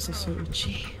 my nose is so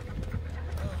itchy.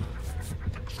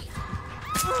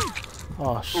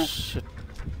 Oh shit.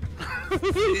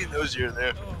 He knows you're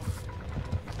there.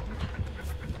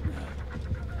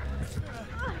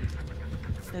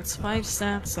 That's 5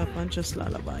 stacks of Punch's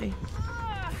Lullaby.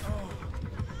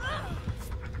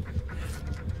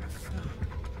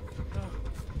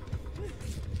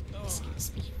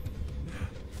 Excuse me.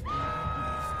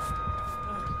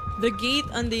 The gate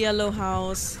on the yellow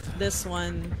house, this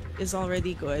one, is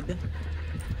already good.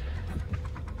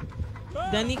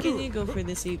 Danny, can you go for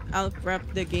the seat? I'll prep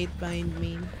the gate behind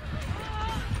me.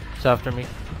 It's after me.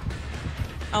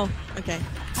 Oh, okay.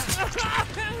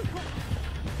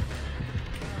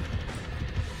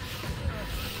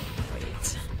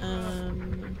 Wait.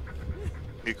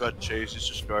 He got chased, he's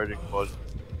just guarding pod.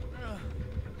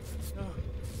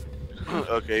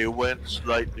 Okay, he went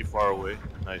slightly far away.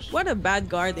 Nice. What a bad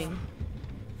guarding.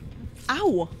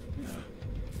 Ow!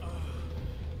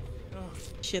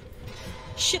 Shit.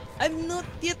 Shit, I'm not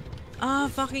yet. Ah,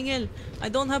 fucking hell. I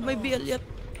don't have my BL yet.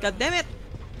 God damn it!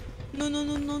 No, no,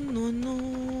 no, no, no, no,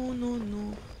 no,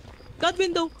 no. God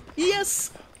window!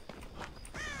 Yes!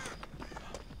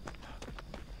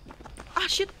 Ah,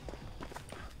 shit!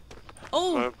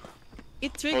 Oh!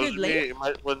 It triggered late. You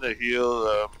might want to heal.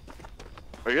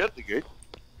 Are you at the gate?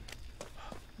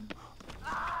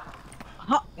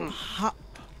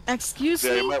 Excuse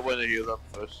Yeah, me? you might want to heal up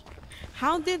first.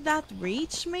 How did that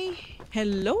reach me?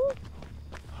 Hello?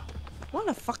 What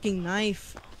a fucking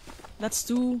knife. That's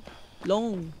too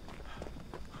long.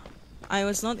 I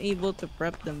was not able to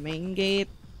prep the main gate,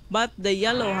 but the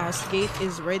yellow house gate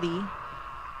is ready.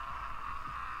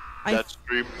 That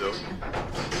stream though.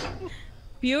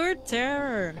 Pure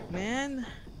terror, man.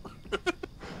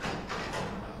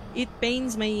 It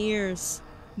pains my ears.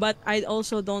 But I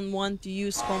also don't want to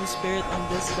use Calm Spirit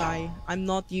on this guy. I'm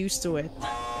not used to it.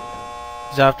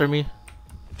 He's after me.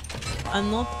 I'm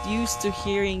not used to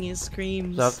hearing his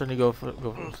screams. He's after me, go for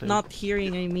save. Not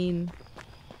hearing, I mean.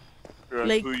 Right,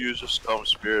 Like- who uses Calm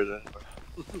Spirit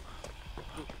anyway?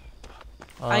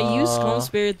 I used Calm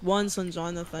Spirit once on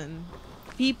Jonathan.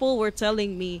 People were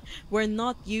telling me we're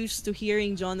not used to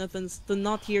hearing Jonathan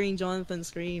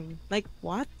scream. Like,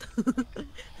 what?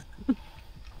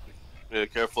 Yeah,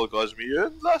 careful, Cosme. You're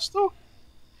in last though.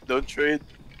 Don't trade.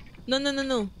 No, no, no,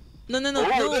 no. No, no, no, Oh,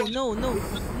 no, that's- no, no,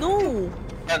 no!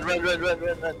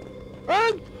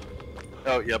 Run!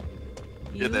 Oh, yep.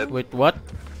 You're You- dead. Wait, what?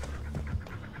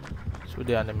 It's with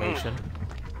the animation.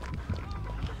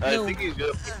 I No. think he's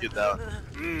gonna put you down.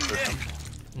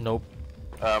 Nope.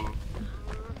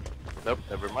 Nope,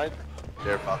 never mind.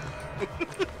 They're fucked.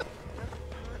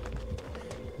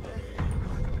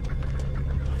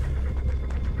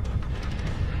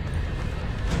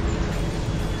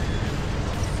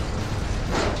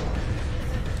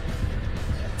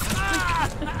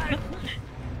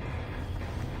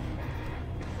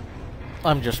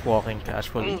 I'm just walking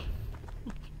casually.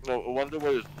 No, I wonder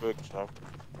what his books are.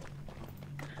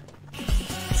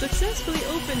 Successfully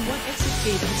opened one exit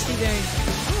gate and stay there.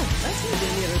 Oh, that's a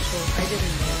really ritual. I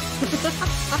didn't know.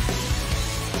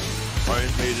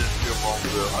 Iron Maiden, your mom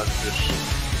will on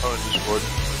Discord.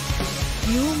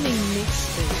 Fuming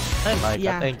mixtape. Hi Micah,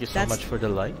 Yeah, thank you so that's- much for the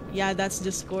light. Yeah, that's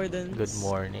Discordance. Good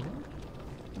morning.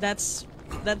 That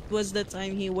was the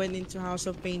time he went into House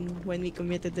of Pain when we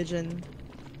committed the gen.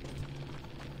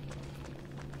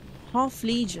 Half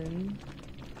Legion,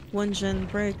 1 gen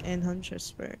perk and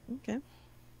Huntress perk. Okay.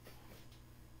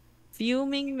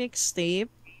 Fuming mixtape.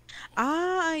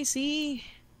 Ah, I see.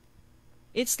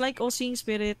 It's like All Seeing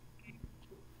Spirit.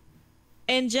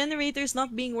 And generators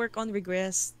not being worked on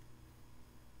regress.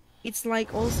 It's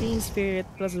like All Seeing Spirit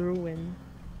plus Ruin.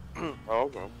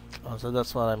 Oh, okay. Oh, so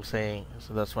that's what I'm saying.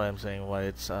 So that's why I'm saying why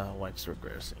it's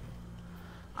regressing.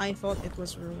 I thought it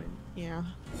was Ruin. Yeah.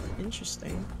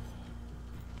 Interesting.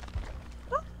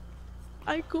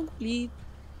 I completed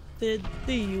the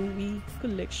Yui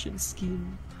collection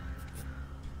scheme.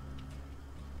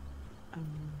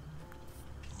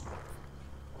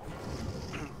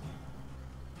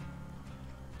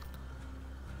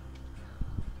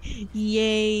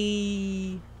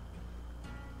 Yay!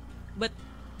 But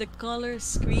the color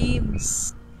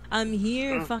screams, I'm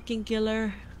here, fucking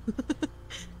killer.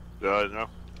 Yeah, I know.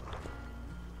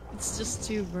 It's just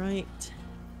too bright.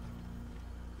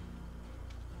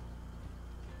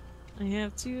 I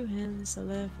have two hands, a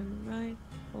left and right.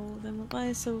 Hold them up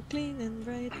high, so clean and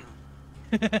bright.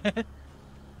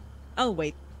 Oh,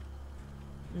 wait.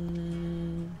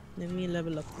 Let me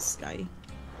level up this guy.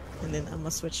 And then I'm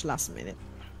gonna switch last minute.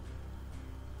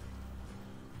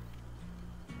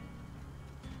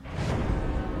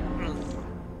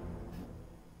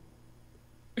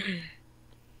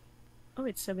 Oh,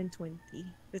 it's 7:20.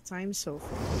 The time's so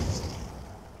fast.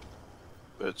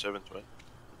 It's 7:20.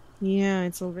 Yeah,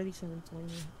 it's already 7:20.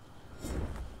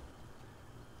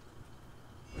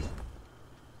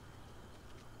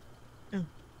 Oh.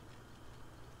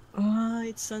 Oh,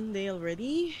 it's Sunday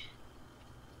already?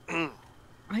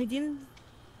 I didn't...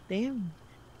 Damn.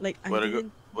 Like, I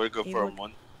didn't... Wanna go for a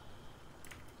month?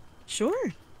 Sure.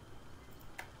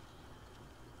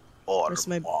 Or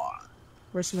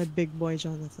Where's my big boy,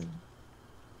 Jonathan?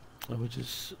 Let me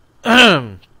just.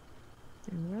 And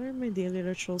where are my daily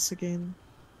rituals again?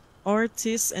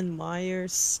 Artists and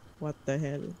Myers. What the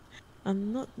hell?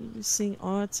 I'm not using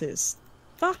artist.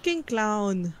 Fucking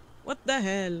clown. What the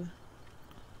hell?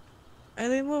 I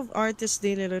removed artist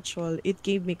daily ritual. It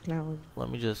gave me clown. Let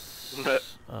me just.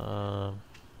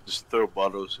 Just throw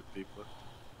bottles at people.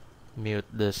 Mute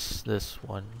this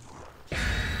one.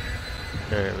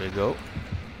 There we go.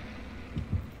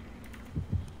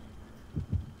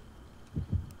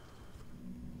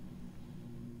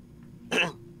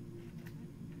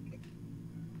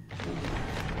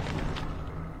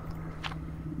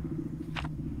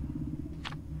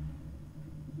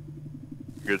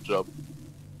 Good job.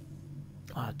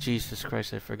 Ah, Jesus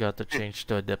Christ! I forgot to change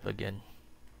to a dip again.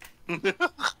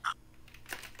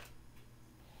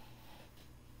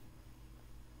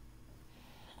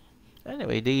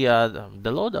 Anyway, the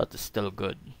loadout is still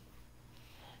good.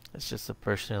 It's just a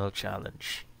personal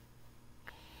challenge.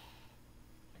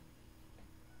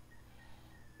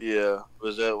 Yeah,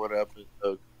 was that what happened,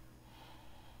 Doug?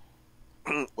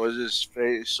 Was his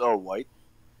face all white?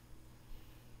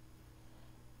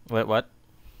 Wait, what?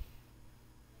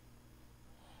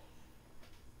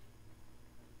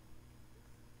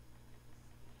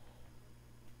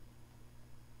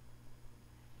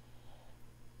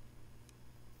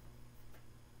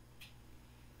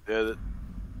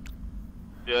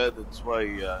 Yeah, that's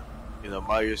why,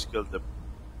 Myers killed the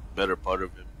better part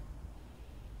of him.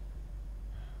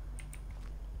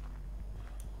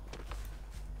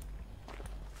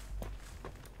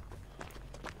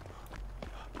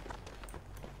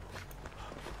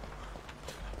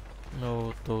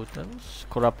 No totems.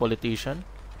 Corrupt politician.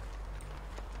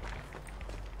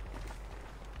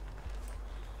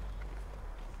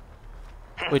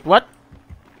 Wait, what?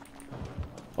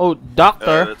 Oh,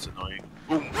 doctor. That's annoying.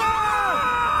 Boom.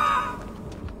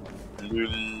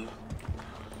 Lul.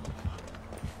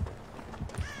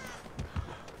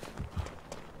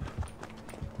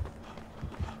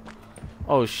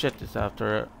 Oh shit, it's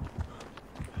after.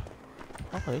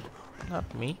 Okay,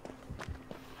 not me.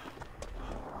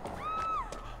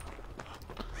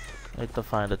 Need to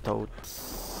find the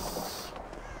totes.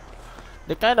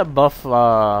 They kind of buff.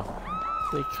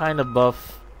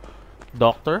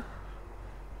 Doctor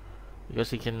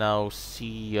because he can now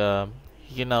see.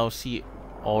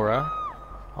 Aura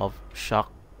of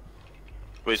shock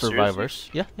Wait,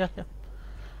 survivors. Yeah.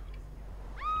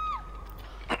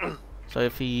 So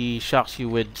if he shocks you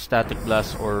with static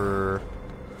blast or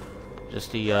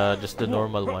just the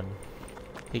normal one,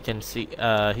 he can see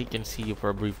you for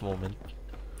a brief moment.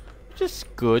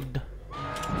 Just good.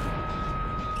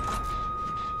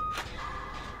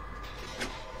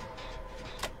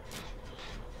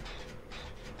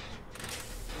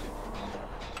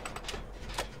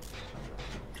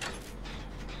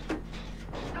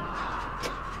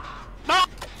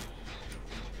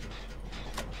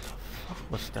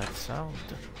 What's that sound?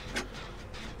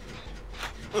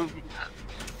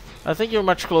 I think you're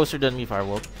much closer than me,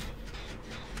 FireWolf.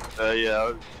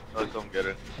 Yeah, I'll come get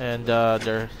it. And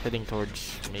they're heading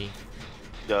towards me.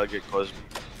 Yeah, I'll get Cosby.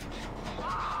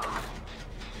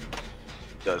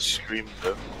 Gotta scream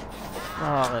though.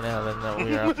 Oh, and then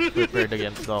we are prepared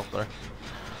against Doctor.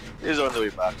 He's on the way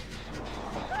back.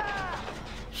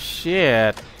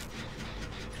 Shit.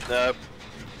 Nah,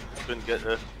 couldn't get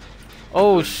her.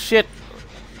 Oh shit.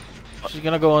 She's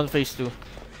gonna go on phase 2.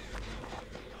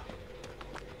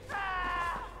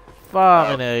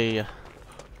 Fucking A.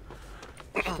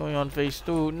 She's going on phase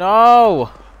 2. No!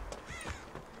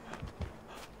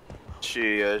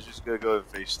 She's gonna go in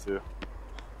phase 2.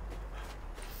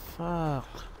 Fuck.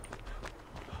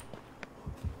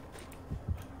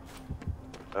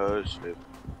 Oh shit.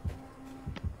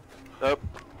 Nope.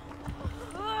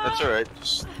 That's alright.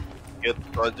 Just get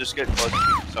caught.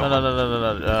 No.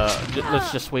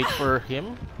 Let's just wait for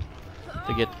him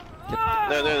to get.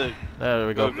 No. There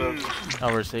we go. Go.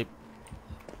 Now we're safe.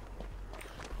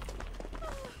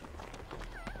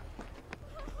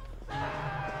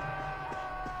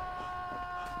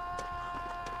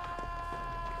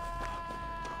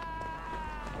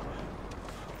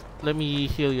 Let me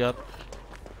heal you up.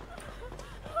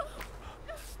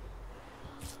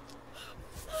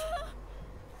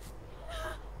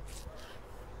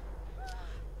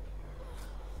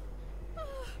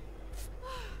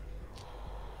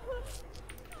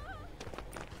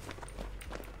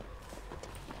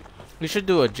 We should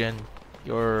do a gen.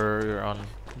 You're on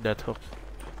that hook.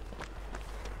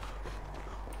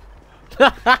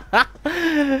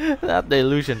 Not the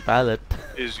illusion palette.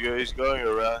 He's going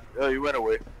around. Oh, he went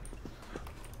away.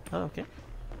 Oh, okay.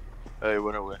 Oh, he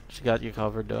went away. She got you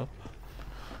covered though.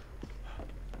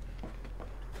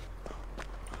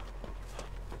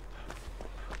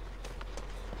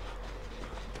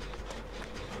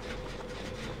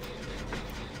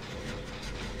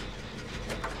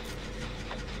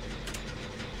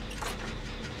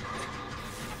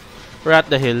 We're at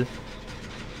the hill.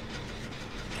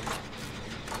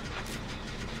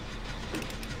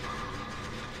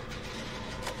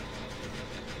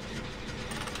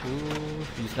 Ooh,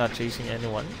 he's not chasing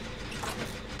anyone.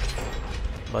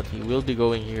 But he will be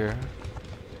going here.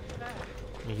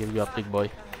 Let me heal you up, big boy.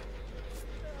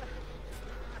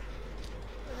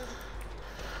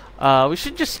 We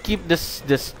should just keep this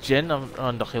gen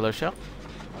on the killer shop.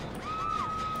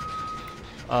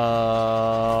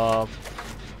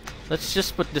 Let's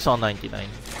just put this on 99.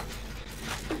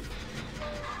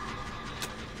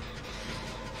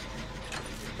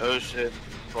 Oh shit.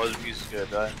 Cosby's gonna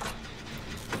die.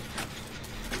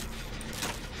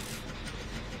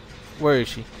 Where is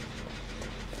she?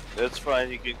 That's fine,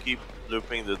 you can keep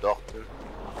looping the doctor.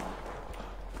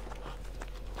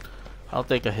 I'll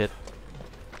take a hit.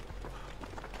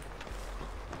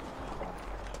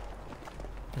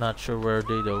 Not sure where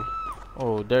they go.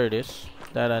 Oh, there it is.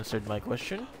 That answered my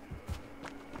question.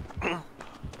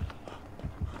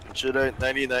 Should I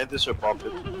 99 this or pop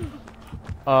it?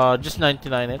 Just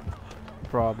 99 it.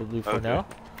 Probably for Okay. now.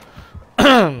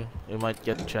 We might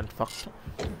get Chen fucked.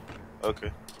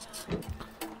 Okay.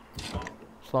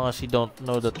 As long as you don't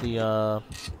know that the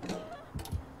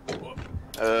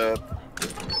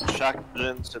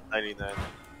Shacklin's at 99.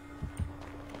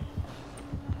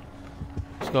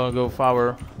 it's gonna go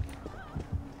power.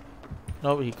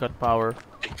 No, he cut power.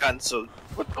 He cancelled.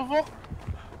 What the fuck?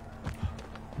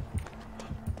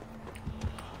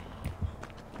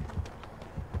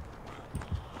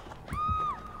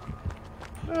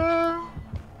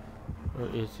 Where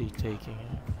is he taking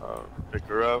it? Pick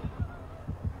her up.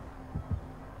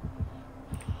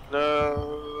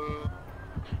 No.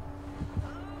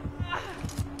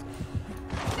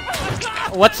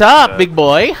 What's up, big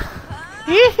boy?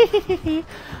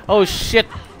 Oh shit!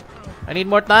 I need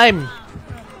more time.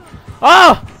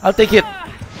 Oh, I'll take it.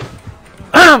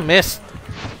 Missed.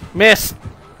 Nice.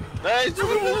 That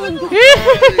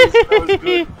was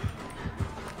good.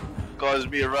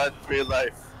 Cosby, run for your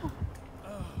life.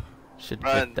 Should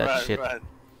Run, get that run, shit. run.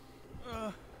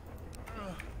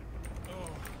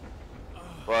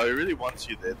 Wow, he really wants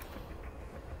you dead.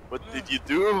 What did you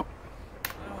do?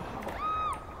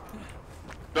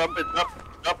 Drop it,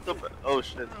 drop the. Oh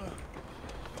shit.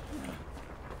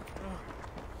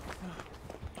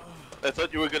 I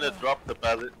thought you were gonna drop the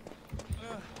pallet.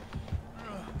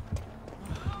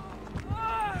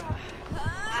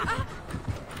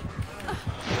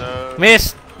 No.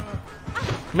 Missed.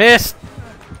 Missed.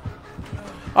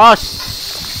 Oh shit.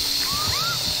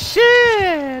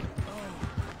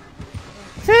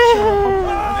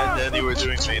 And then you were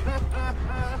doing main.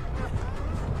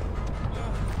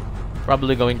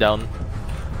 Probably going down.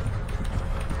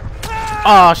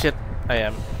 Oh shit. I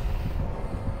am.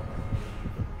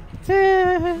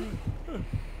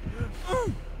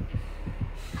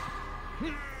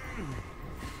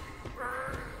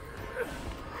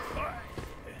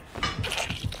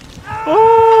 Oh!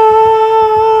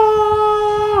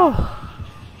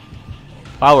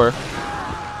 Power.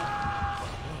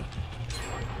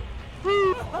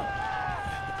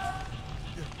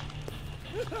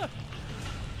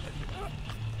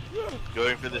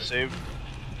 Going for the save.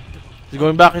 He's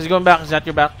going back. He's going back. He's at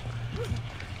your back.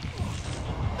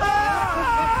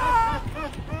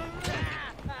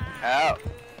 Ow.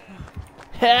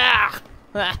 Yeah.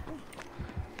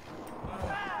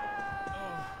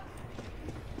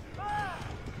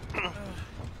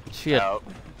 Shit. Ow.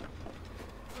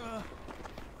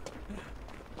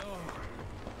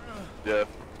 Yeah.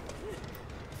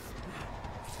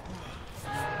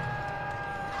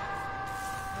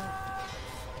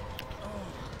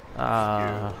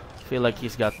 Feel like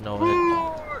he's got no hit.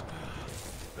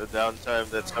 The downtime,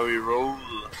 that's how we roll.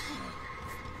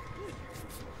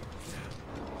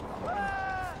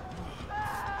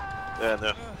 Yeah,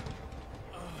 no.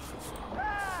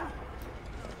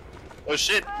 Oh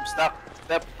shit, I'm stuck.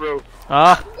 Step, bro.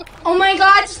 Ah. Oh my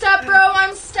god, stop, bro,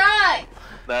 I'm stuck!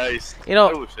 Nice. You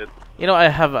know, oh shit. I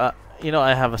have a,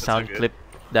 I have a That's sound okay. clip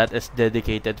that is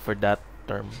dedicated for that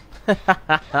term.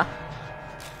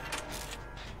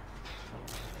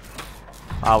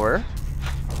 Hour.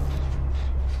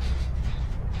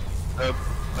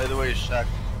 By the way, Shaq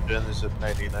Gen is at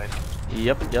 99.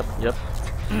 Yep.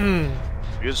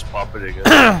 You just pop it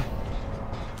again.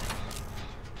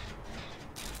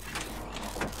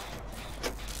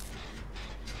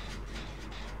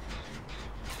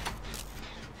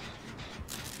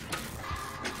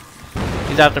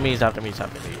 He's after me. He's after me. He's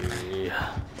after me.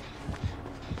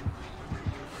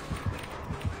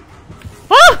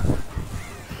 Ah!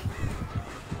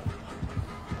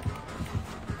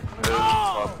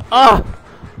 Ah!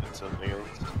 That's something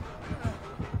else.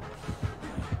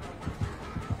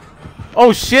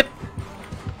 Oh shit!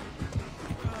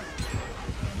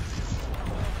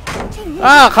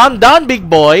 Ah, calm down, big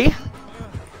boy.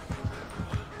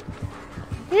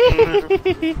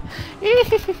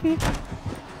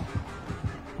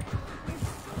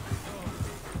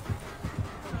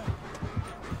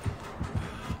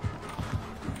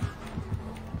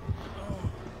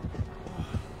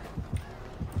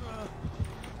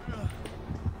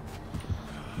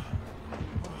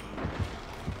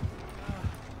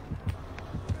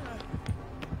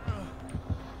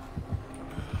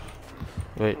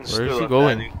 Wait, where is Still he a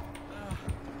going? panic.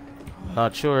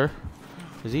 Not sure.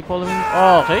 Is he following?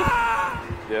 Oh, okay.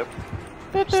 Yep.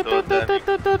 Still a panic.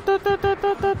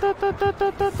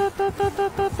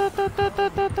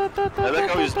 I like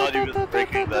how he's not even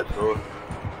breaking that door.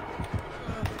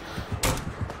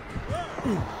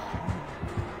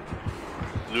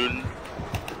 Lul.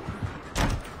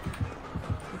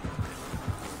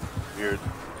 Weird.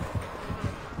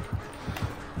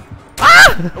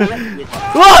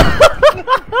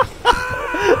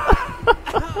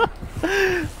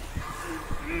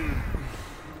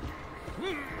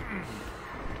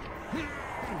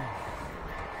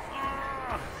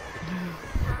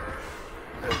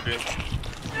 Okay.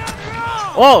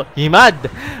 Oh, he mad.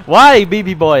 Why,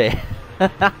 baby boy?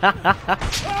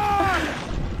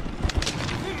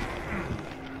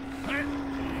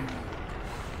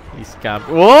 He's camp.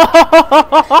 Whoa!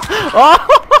 Oh,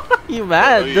 he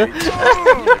mad.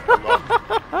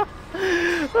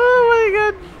 Oh my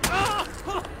god.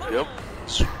 Yep.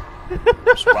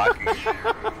 Just whacking.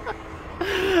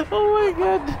 Oh my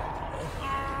god.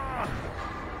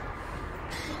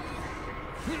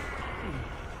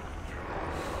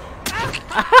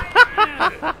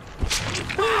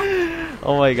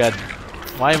 Oh my god.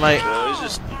 Why am I He's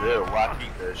just there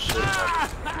whacking the shit out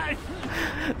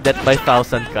of death by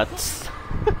 1,000 cuts?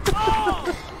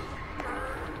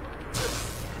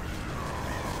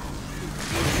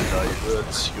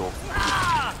 That's your.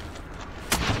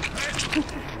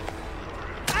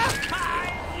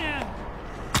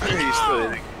 He's still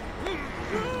hitting.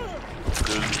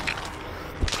 Dude.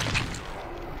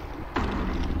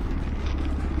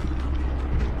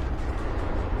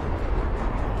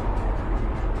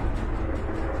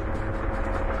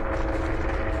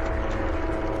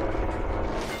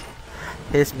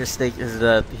 His mistake is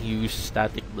that he used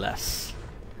static blast.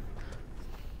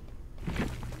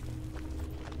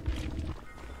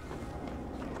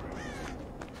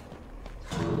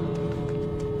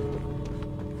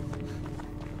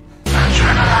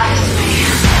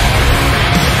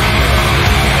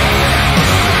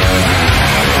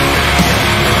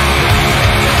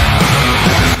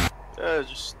 Yeah,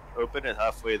 just open it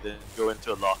halfway, then go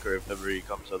into a locker if ever he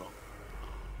comes along.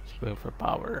 He's going for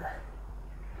power.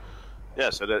 Yeah,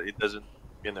 so that it doesn't,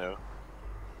 you know.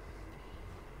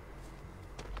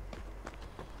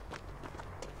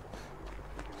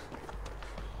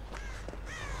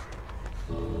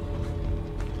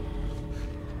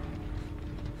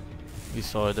 You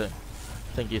saw that.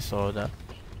 I think you saw that.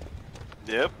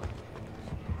 Yep.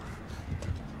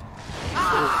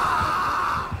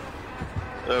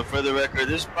 For the record,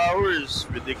 this power is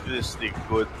ridiculously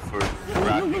good for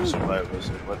cracking survivors.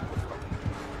 Like, what the fuck?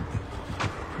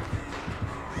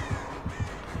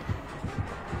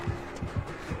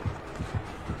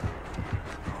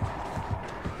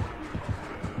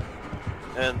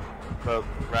 And about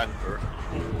Rancor.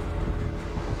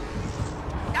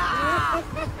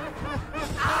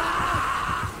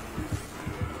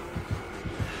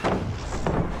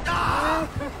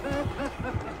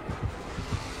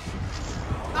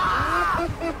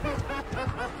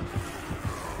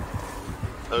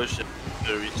 Oh shit,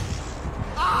 they're reaching.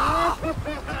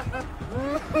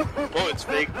 Oh, it's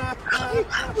fake.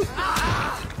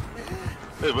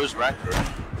 Wait, where's Rancor?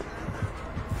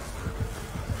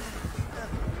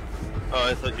 Oh,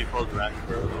 I thought you called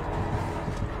Rancor.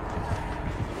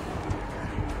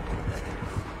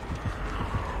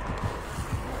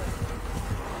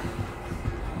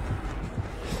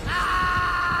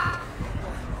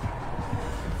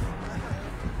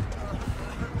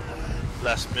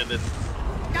 Last minute,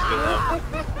 gonna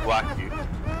whack you.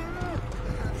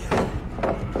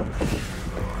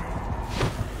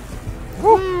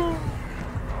 Woo!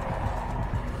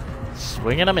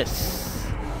 Swing and a miss.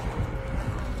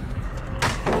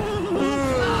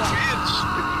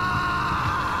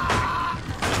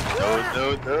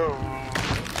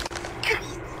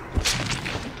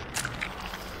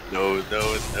 No.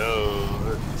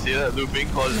 No. See that looping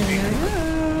calls me?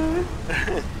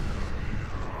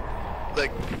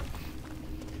 Like,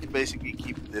 you basically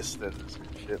keep distance and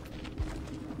shit.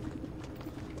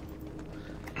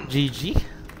 GG.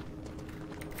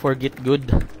 Forget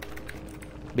good.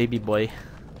 Baby boy.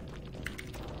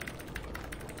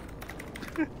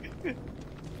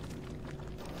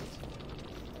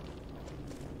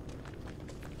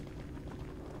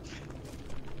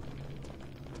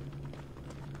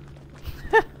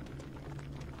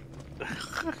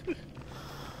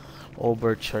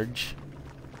 Overcharge.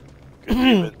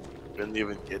 Couldn't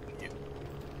even get you.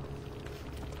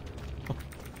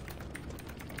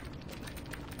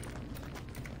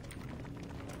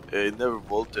 It never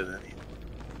bolted any.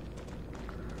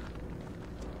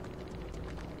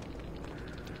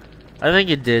 I think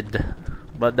it did,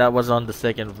 but that was on the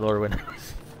second floor when I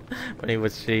was when he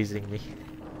was chasing me.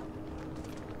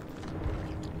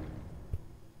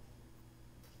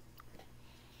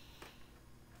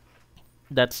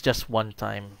 That's just one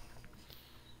time.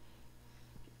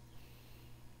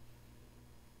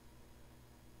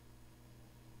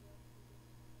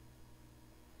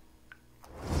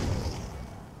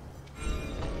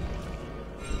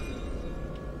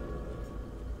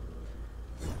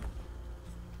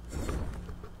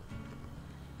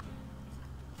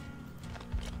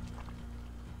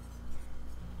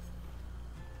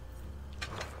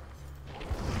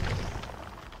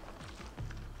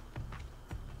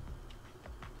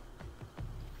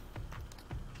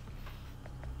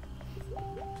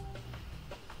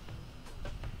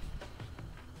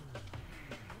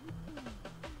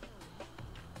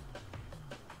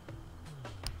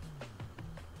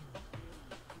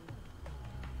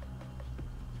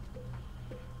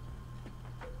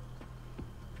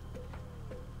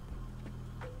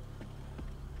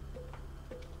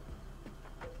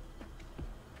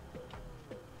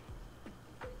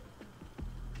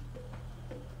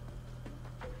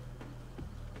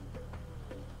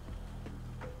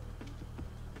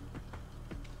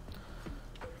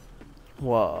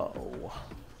 Wow.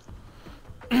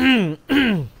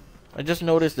 I just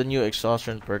noticed the new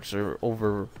exhaustion perks are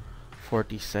over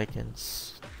 40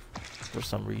 seconds for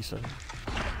some reason.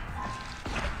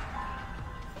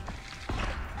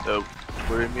 So,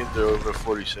 what do you mean they're over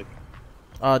 40 seconds?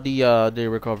 The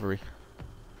recovery.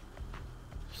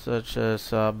 Such as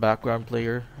background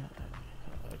player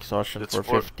exhaustion It's for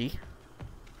 50.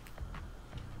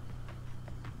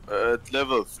 At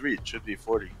level 3, it should be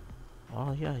 40.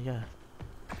 Oh yeah.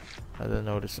 I didn't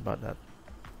notice about that.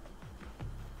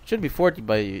 Should be 40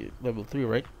 by level 3,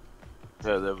 right?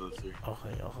 Yeah, level 3.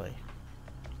 Okay.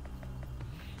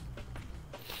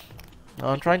 Now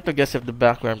I'm trying to guess if the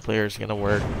background player is gonna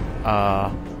work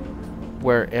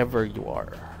wherever you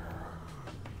are.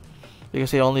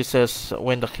 Because it only says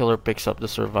when the killer picks up the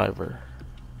survivor.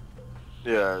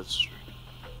 Yeah, it's true.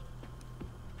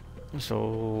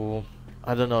 So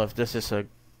I don't know if this is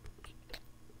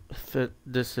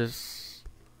this is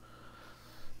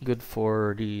good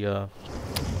for the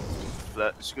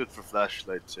It's good for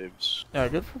flashlight saves. yeah,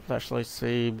 good for flashlight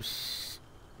saves.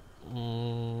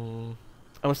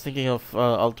 I was thinking of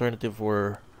alternative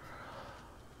for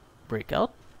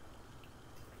breakout,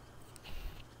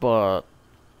 but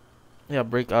yeah,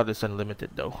 breakout is unlimited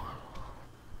though.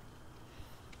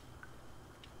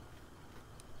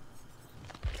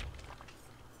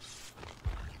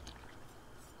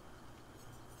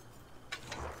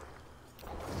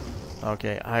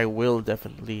 Okay, I will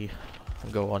definitely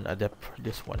go on Adept for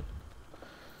this one.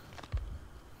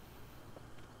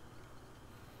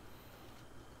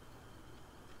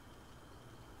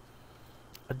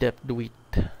 Adept do it.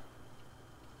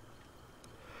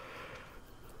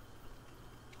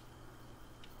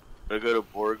 I go to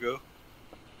Borgo.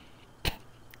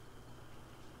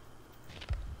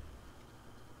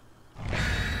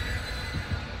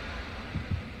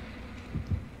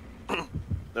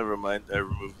 Never mind, I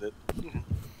removed it.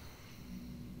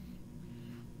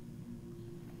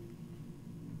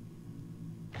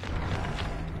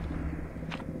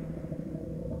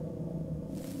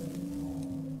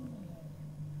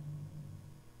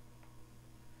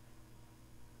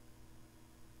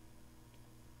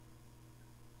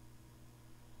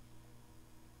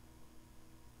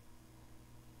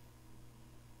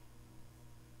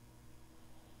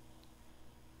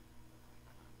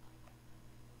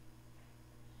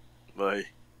 Bye.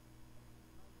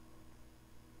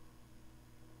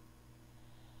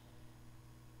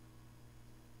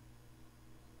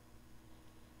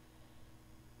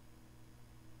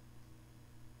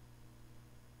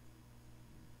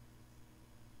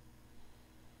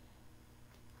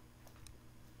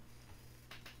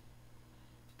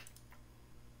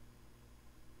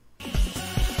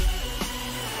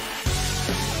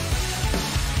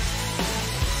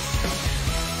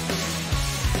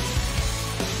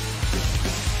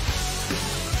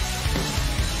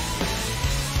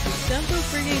 Temple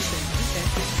creation. Okay.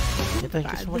 Yeah,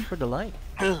 thank you so much for the light.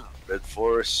 Red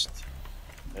Forest.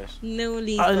 Nice. No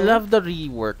lethal. I love the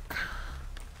rework.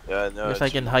 Yeah, no. Because I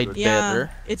it's can really hide good. Yeah,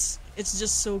 better. it's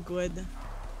just so good.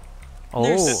 Oh,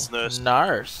 It's nurse.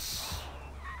 nurse.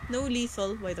 No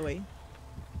lethal, by the way.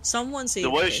 Someone saved So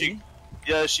why the is she? day.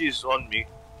 Yeah, she's on me.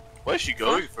 Why is she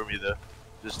going for me though?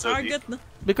 Just no Target no.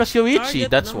 Because you're itchy,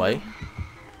 Target that's no. why.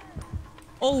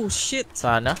 Oh shit.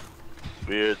 Sana.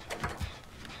 weird.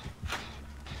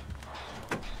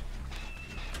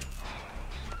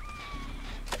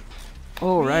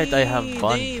 Oh, right, I have Hey,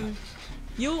 bond. Dame,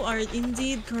 you are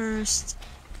indeed cursed.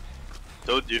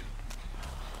 Told you.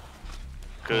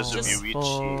 Because of Just you,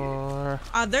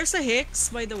 Ichi. There's a hex,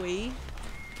 by the way.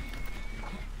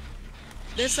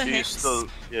 There's a hex.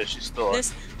 She's still on.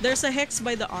 There's a hex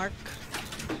by the arc.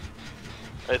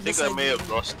 I think I may have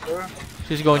lost her.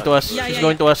 She's going to us. Yeah, She's yeah,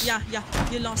 going yeah. to us. Yeah, yeah.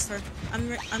 You lost her.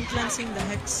 I'm cleansing the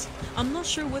hex. I'm not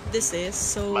sure what this is,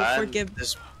 so Man, forgive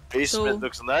this basement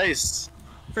looks nice.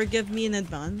 me in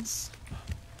advance.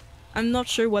 I'm not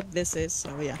sure what this is,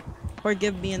 so yeah.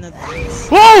 Forgive me in advance.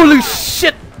 Holy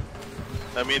shit!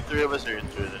 I mean, 3 of us are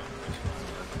injured.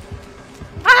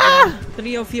 Ah!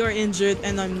 3 of you are injured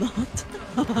and I'm not.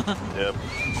 Yep.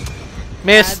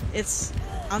 Miss!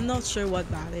 I'm not sure what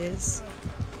that is.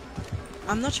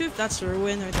 I'm not sure if that's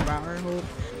Ruin or Devour Hope.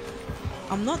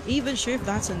 I'm not even sure if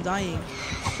that's Undying.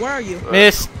 Where are you?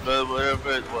 Miss! But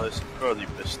whatever it was, probably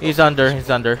missed. He's under, he's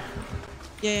under.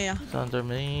 Yeah, yeah, yeah. He's under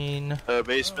main.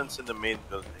 Basement's in the main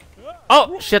building.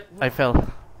 Oh, shit, I fell.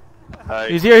 Hi.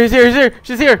 He's here, he's here, he's here!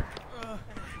 She's here!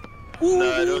 Ooh,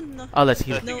 No, I don't- no. Oh, let's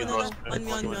heal. I think No, you no, lost no. her. On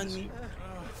me, on me, on me.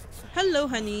 Hello,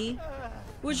 honey.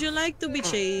 Would you like to be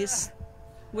chased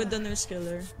with the nurse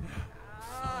killer?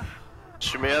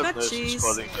 She may have But nurses she's-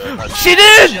 calling the She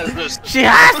did! She has nurses. She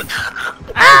has!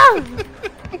 Ah!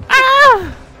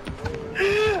 Ah!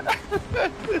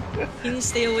 Can you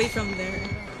stay away from there?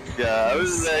 Yeah, I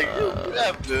was like, we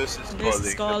have nurses Nurse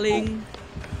is calling. calling.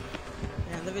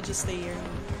 Yeah, let me just stay here.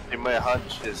 In my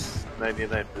hunch is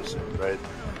 99% right.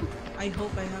 I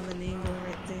hope I have an angle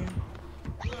right there.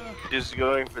 She's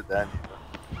going for Danny.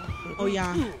 Oh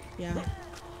yeah, yeah.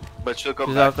 But she'll come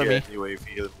She's back after here me. anyway if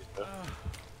you heal me.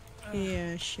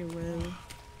 Yeah, she will.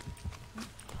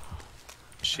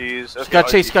 She's okay, Got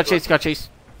I'll chase, keep got going. chase, got chase.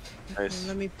 Nice.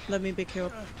 Let me pick her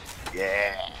up.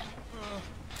 Yeah.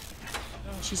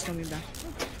 She's coming back.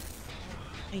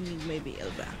 I need my BL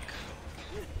back.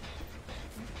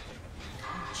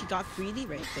 She got greedy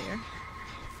right there.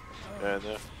 Yeah,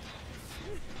 no.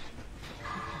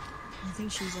 I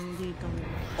think she's indeed coming back.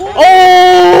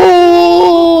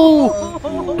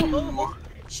 Oh!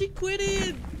 She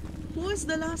quitted! Who is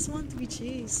the last one to be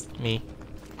chased? Me.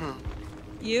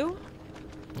 You?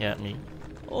 Yeah, me.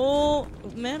 Oh,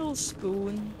 Metal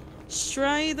Spoon.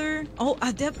 Strider. Oh,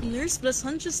 Adept Nurse plus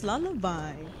Huntress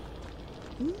Lullaby.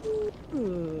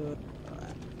 Ooh.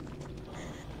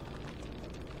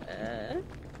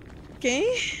 Okay.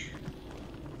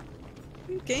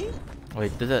 Okay.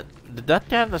 Wait, did that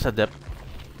count as Adept?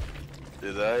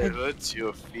 Did I hurt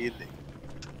your feeling?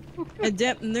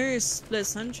 Adept Nurse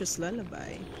plus Huntress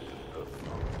Lullaby.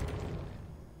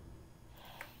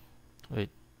 Wait,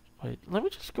 Wait, let me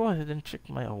just go ahead and check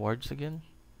my awards again.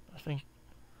 I think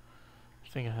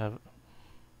I have.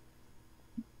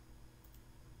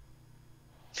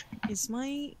 Is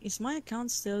my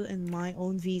account still in my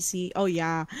own VC? Oh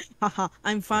yeah. Haha,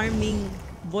 I'm farming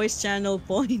voice channel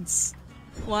points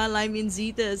while I'm in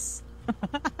Zetas.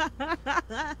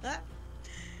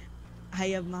 I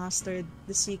have mastered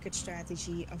the secret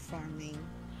strategy of farming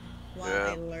while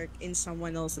I Yeah. lurk in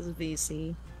someone else's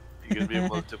VC. You can be in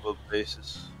multiple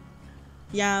places.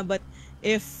 Yeah, but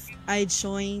if I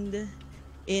joined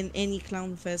in any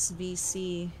Clownfest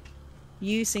VC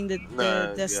using the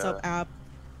Nah, desktop yeah. app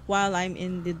while I'm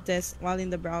in while in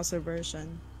the browser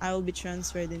version, I will be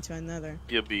transferred into another.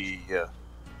 You'll be Yeah,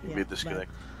 but disconnected.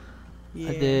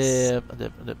 yes.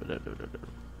 Adep.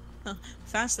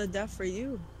 Fast adapt for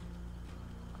you.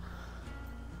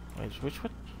 Wait, which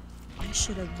one? I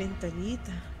should have been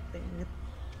Talita. Damn it.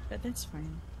 But that's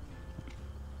fine.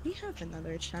 We have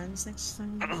another chance next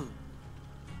time.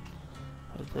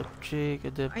 Adep chick,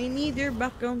 adep. I need your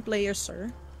background player,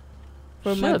 sir.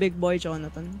 For my Shit. big boy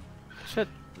Jonathan. Shit.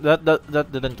 That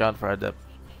didn't count for adep.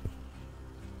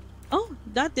 Oh,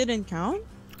 that didn't count?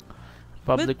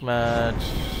 Public match.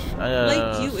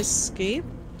 Like you escaped?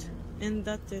 And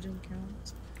that didn't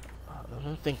count. I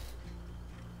don't think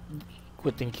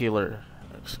quitting killer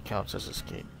counts as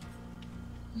escape.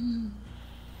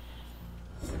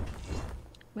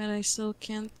 But I still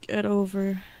can't get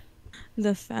over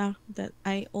the fact that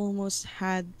I almost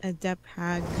had a dep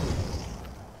hag.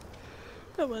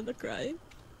 I wanna cry.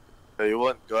 You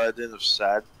want Garden of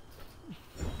Sad?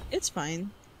 It's fine.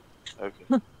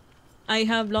 Okay. I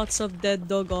have lots of dead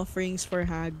dog offerings for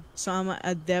hag, so I'm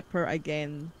a dep her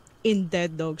again in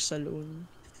Dead Dog Saloon.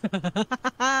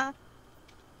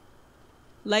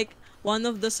 Like, one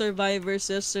of the survivors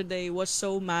yesterday was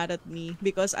so mad at me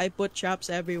because I put traps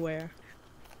everywhere.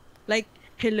 Like,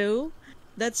 hello?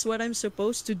 That's what I'm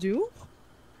supposed to do?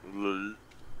 Lol.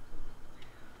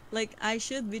 Like, I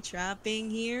should be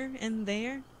trapping here and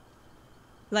there?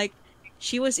 Like,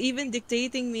 she was even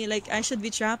dictating me like I should be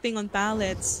trapping on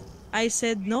pallets. I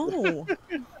said no.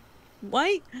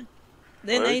 Why?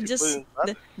 Then Why I would you just put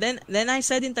it in then I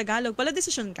said in Tagalog, "Pala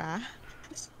decision ka?"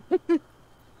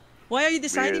 Why are you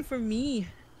deciding Weird. for me?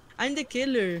 I'm the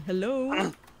killer. Hello.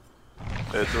 I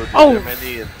told you Oh! there are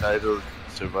many entitled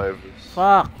survivors.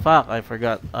 Fuck! I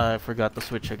forgot to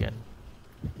switch again.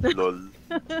 Lol.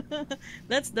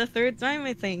 That's the third time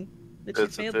I think that you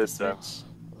That's the failed to third time. switch.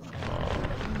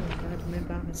 Oh my god, my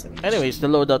back is so itchy. Anyways, the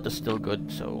loadout is still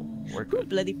good, so we're Ooh, good.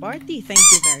 bloody party. Thank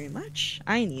you very much.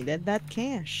 I needed that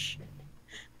cash.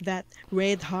 That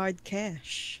red hard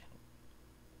cash.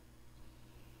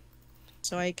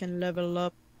 So I can level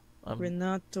up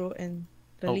Renato and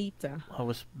Talita. I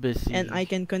was busy. And I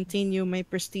can continue my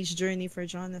prestige journey for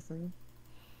Jonathan.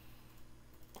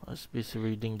 I was busy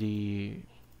reading the.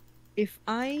 If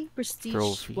I prestige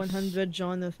Trophies. 100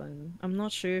 Jonathan, I'm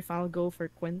not sure if I'll go for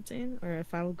Quentin or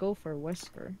if I'll go for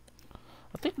Wesker.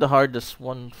 I think the hardest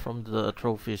one from the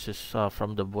trophies is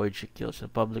from the void she kills in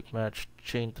public match.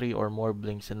 Chain 3 or more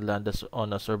blinks and land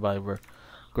on a survivor,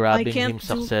 grabbing him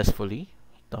successfully.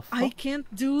 The fuck? I can't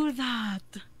do that.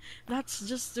 That's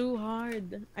just too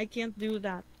hard. I can't do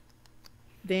that.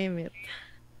 Damn it.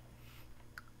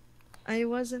 I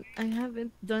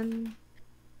haven't done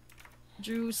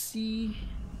Juicy,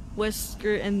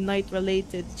 Wesker, and Knight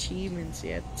related achievements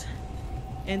yet.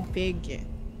 And Pig yet.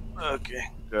 Okay.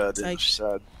 Garden Like- of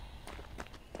Sad.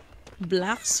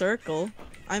 Black Circle.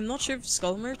 I'm not sure if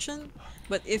Skull Merchant,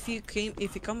 but if you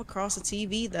come across a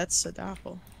TV, that's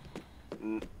Sadako.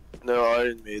 No,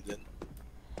 Iron Maiden.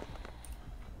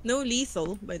 No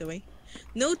lethal, by the way.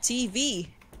 No TV.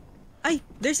 Ay,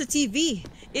 there's a TV.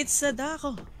 It's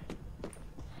Sadako.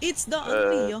 It's the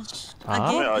Unreal. Ah?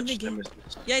 Again My and arch again.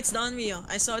 nemesis. Yeah, it's the Unreal.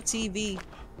 I saw a TV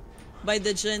by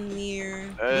the gen near.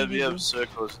 And we BBB. have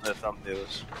circles in the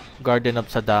thumbnails. Garden of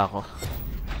Sadako.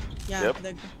 Yeah.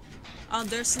 Yep.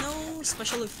 There's no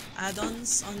special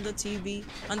add-ons on the TV,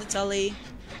 on the tele.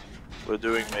 We're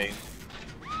doing main.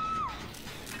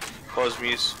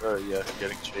 Cosme's,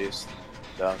 getting chased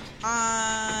down.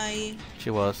 Hi. She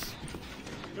was.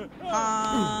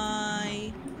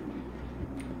 Hi.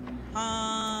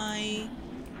 Hi.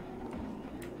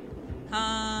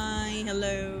 Hi.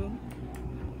 Hello.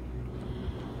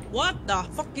 What the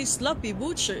fuck is Sloppy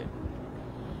Butcher?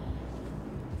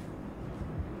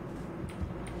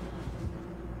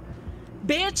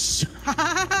 Bitch!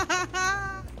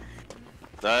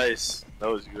 Nice. That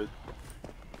was good.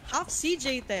 Up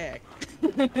CJ Tech.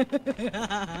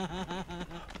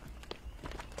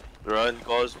 Run,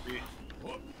 Cosby.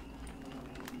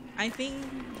 I think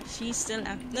she's still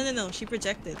no, she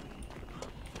projected.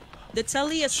 The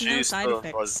telly has no She's side still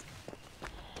effects.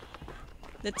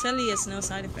 The telly has no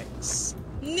side effects.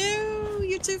 No,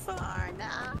 you're too far. No,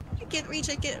 I can't reach.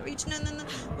 No.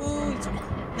 Oh,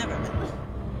 never mind.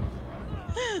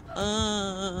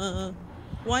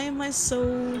 Why am I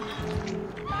so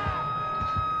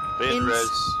Pain res.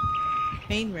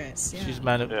 pain res? Yeah. She's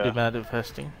Yeah.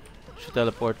 manifesting. She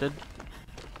teleported.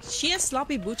 She has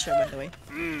sloppy butcher, by the way.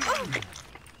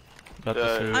 Got the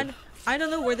save. I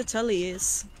don't know where the telly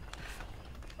is.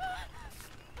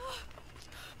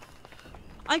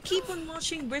 I keep on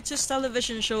watching British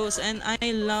television shows, and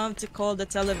I love to call the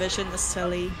television as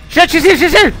telly. Shit, she's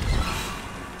here!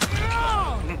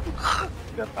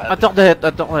 I took the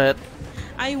hit.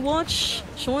 I watched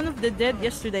Shaun of the Dead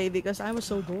yesterday because I was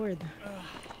so bored.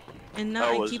 And now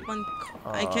How I was keep it?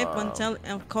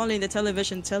 on calling the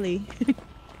television telly.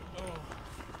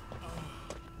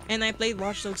 And I played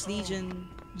Watch Dogs Legion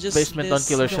Basement on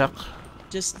Killer Shack.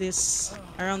 just this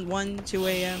around 1-2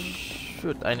 a.m.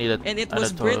 Shoot, I need it. And it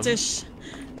was British.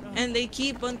 And they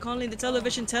keep on calling the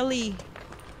television telly.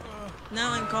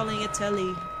 Now I'm calling it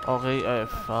telly. Okay, I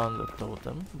found the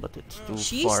totem, but it's too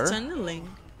She's far. tunneling.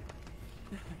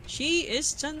 She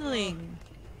is tunneling.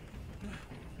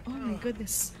 Oh my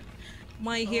goodness.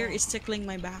 My hair is tickling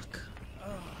my back.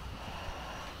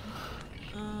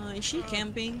 Is she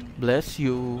camping? Bless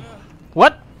you.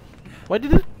 What? Why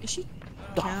did it? Is she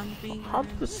camping? How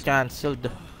did this cancelled?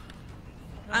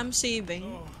 I'm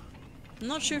saving. I'm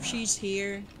not sure if she's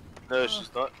here. No, she's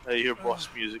not. I hear boss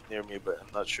music near me, but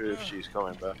I'm not sure if she's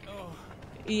coming back.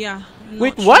 Yeah. I'm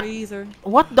Wait, not what? Sure either.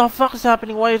 What the fuck is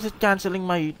happening? Why is it cancelling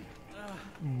my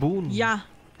boon? Yeah,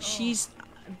 she's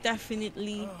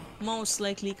definitely most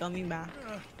likely coming back.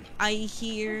 I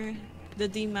hear the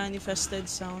demanifested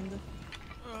sound.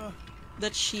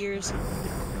 That shears,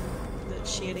 that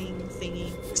shearing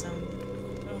thingy sound.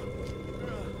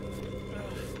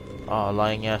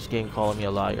 Lying ass game calling me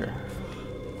a liar.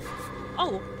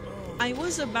 Oh, I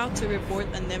was about to report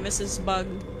a nemesis bug,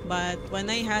 but when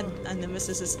I had a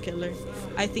nemesis killer,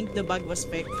 I think the bug was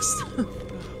fixed.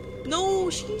 No,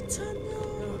 she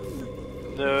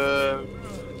tunneled. No.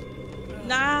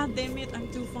 Nah, damn it, I'm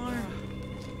too far.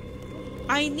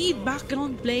 I need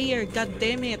background player, god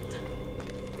damn it.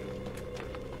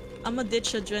 I'ma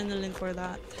ditch adrenaline for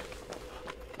that.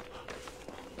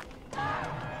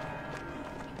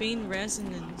 Pain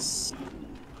resonance.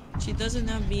 She doesn't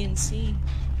have BNC.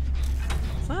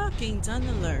 Fucking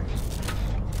tunneler.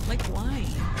 Like why?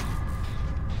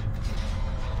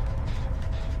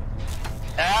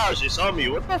 Ow, she saw me.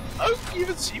 What the? How did you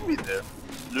even see me there?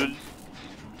 Lul.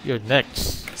 You're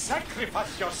next.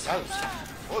 Sacrifice yourselves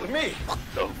for me.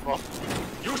 The fuck?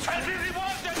 You shall be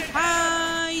rewarded in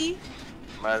Hi!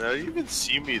 Man, how did you even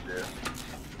see me there?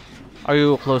 Are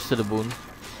you close to the boon?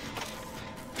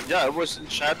 Yeah, I was in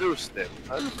shadows then.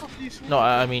 How the fuck do you see No, me?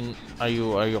 I mean, are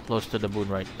you close to the boon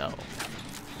right now?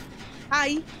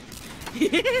 Hi!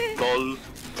 Lol.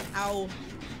 Ow.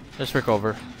 Let's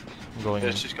recover. I'm going Yeah,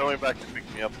 in. she's coming back to pick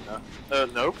me up now.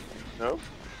 Nope. Nope.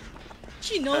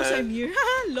 She knows Uh, I'm here.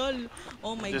 Lol.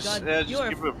 Oh my god. Just You're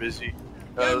keep her busy.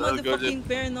 you're I'll go motherfucking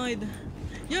paranoid.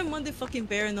 You're motherfucking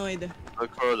paranoid. I'll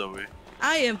crawl away.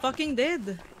 I am fucking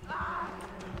dead.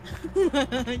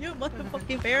 You're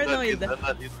motherfucking paranoid. I'm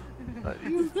not in. Not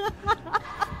in.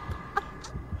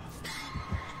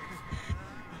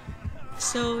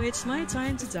 So it's my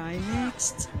time to die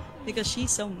next. Because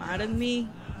she's so mad at me.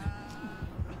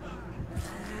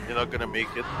 You're not gonna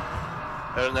make it.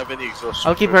 I don't have any exhaustion.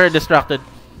 I'll keep her perks. distracted.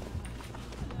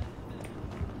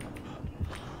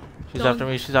 She's Don't- after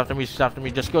me, she's after me, she's after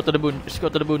me. Just go to the boon, just go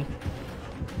to the boon.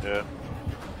 Yeah.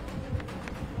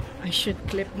 I should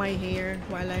clip my hair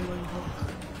while I'm on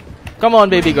hook. Come on,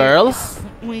 baby girl.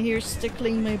 My hair's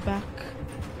tickling my back.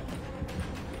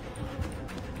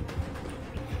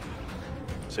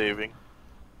 Saving.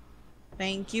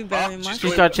 Thank you very Ah, much.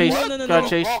 She's got chase, No, no, no, got no.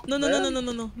 chase. No, no, no, no, no,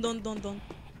 no, no. Don't.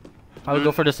 I'll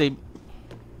go for the save.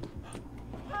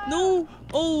 No!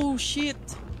 Oh shit!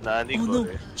 Nani Oh no!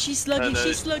 Kore. She's slugging, No,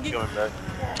 she's slugging. Going back.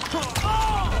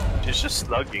 She's just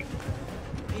slugging.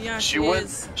 Yeah, She she went.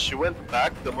 is. She went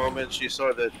back the moment she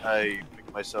saw that I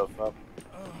picked myself up.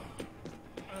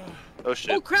 Oh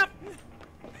shit! Oh crap!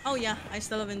 Oh yeah, I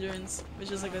still have endurance,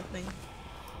 which is a good thing.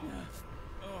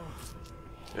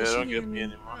 Yeah, she don't hear get me me?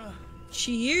 anymore.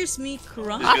 She hears me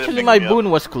cry. She's gonna Actually, pick my me up. boon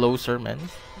was closer, man.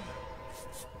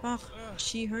 Fuck,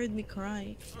 she heard me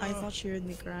cry. I thought she heard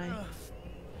me cry.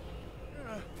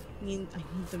 I need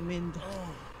the mend.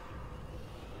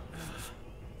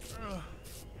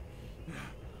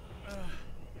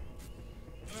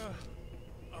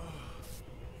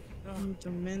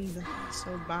 Tremendous.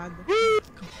 So bad.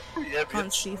 Yeah, Can't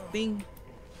bitch. see a thing.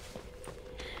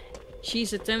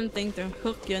 She's attempting to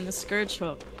hook you on a skirt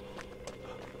hook.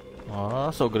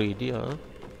 Ah, so greedy, huh?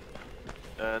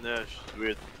 No, she's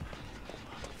weird.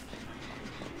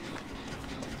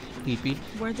 TP.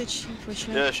 Where did she push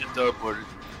her? Yeah, she teleported.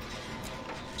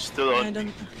 Still I on.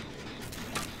 don't.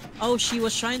 Oh, she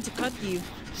was trying to cut you.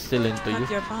 Still into you. Cut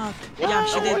your path. Yeah,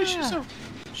 she Oh, why did. is she so?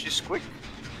 She's quick.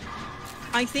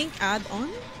 I think add-on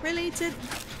related.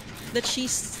 That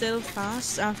she's still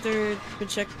fast after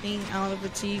projecting out of the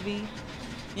TV.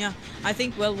 Yeah, I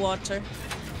think well water.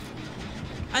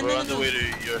 And We're no, on the way to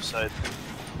your side.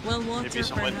 well water Maybe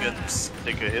someone perhaps. can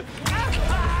take a hit.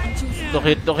 Don't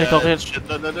hit, don't hit, don't hit. Shit,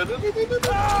 no, no, no, no, no, no,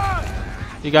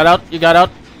 no. You got out, you got out.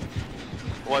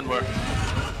 One more.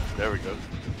 There we go.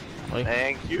 Okay.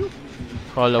 Thank you.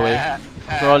 Crawl away.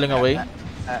 Crawling away.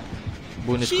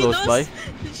 Boon is She close does. by.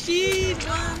 She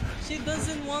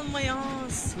doesn't want my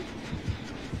ass.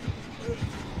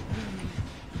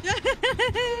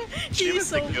 She even She's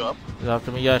so. pick you up. She's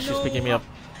after me. Yeah, she's No. picking me up.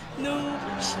 No,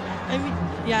 I mean,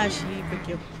 yeah, she picked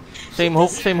you. Same hook,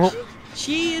 same hook.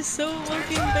 She is so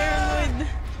fucking paranoid.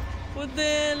 What the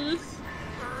hell?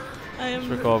 I am.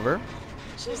 Let's recover.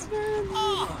 She's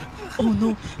paranoid. Oh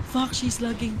no! Fuck! She's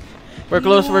lagging. We're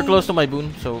No. close to my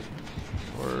boon, so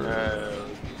we're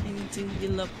I need to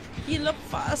heal up. Heal up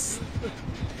fast.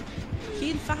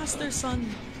 Heal faster, son.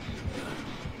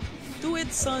 Do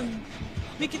it, son.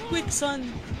 Make it quick,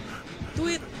 son. Do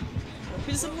it.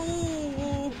 Please,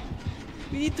 no.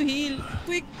 We need to heal.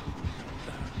 Quick.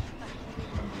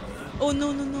 Oh,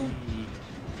 no, no, no.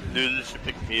 Noodle should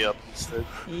pick me up instead.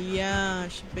 Yeah,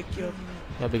 she picked you up.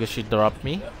 yeah, because she dropped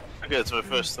me. Okay, that's my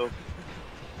first hope.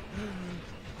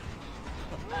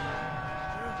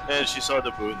 And she saw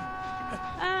the boon.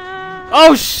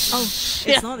 Oh Oh,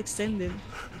 shit! it's not extended.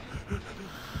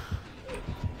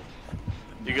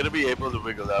 You're gonna be able to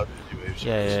wiggle out anyway.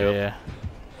 Yeah.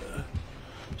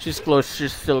 She's close.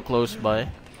 She's still close by.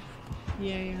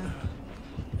 Yeah, yeah.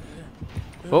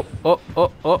 Oh.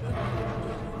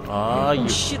 Ah, Oh, you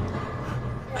shit.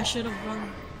 I should have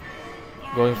run.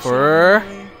 going I for should've her?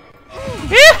 run away.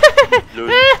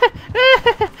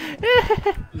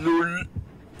 Lul. Lul.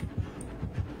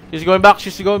 She's going back.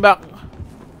 She's going back.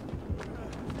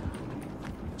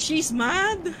 She's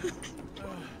mad.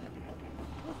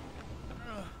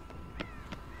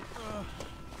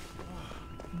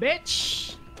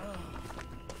 Bitch.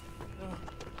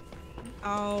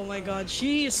 Oh my god,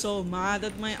 she is so mad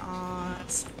at my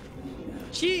ass.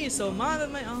 She is so mad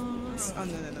at my ass. Oh,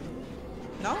 no.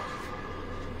 No?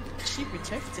 She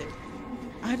protected.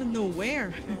 I don't know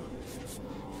where.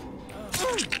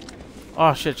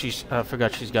 Oh shit! She's. I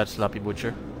forgot she's got Sloppy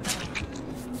Butcher.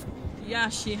 Yeah,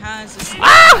 she has a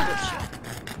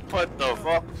What the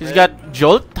fuck? She's man? got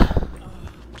Jolt.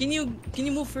 Can you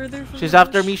move further from She's the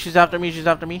after bush? me. She's after me. She's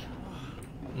after me.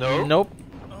 No? Nope.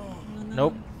 No.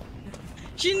 Nope.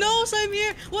 She knows I'm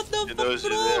here. What the She fuck, knows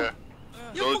bro? you're there.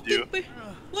 You're Told you.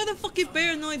 What a fucking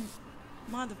paranoid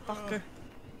motherfucker.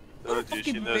 Told you,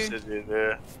 she fucking knows bear. that you're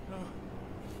there.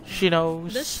 She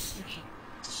knows. This,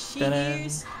 she Ta-da.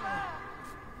 hears.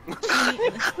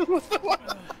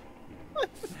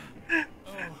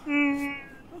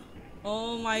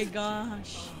 Oh my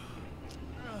gosh.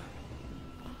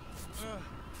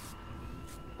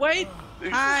 Wait.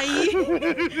 Hi.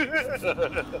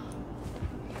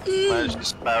 Man,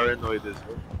 she's paranoid as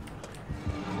well.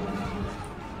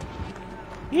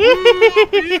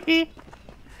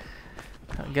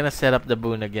 I'm gonna set up the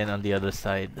boon again on the other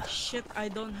side. Shit, I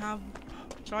don't have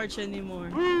charge anymore.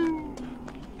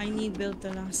 I need build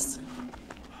to last.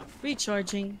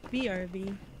 Recharging.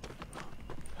 BRB.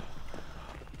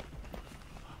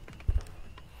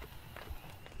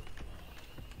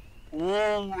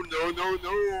 Oh,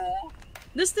 no.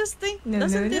 Does this thing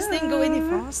doesn't this thing go any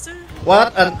faster?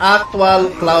 What an actual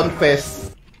clown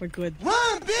fest. We're good.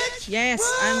 Yes,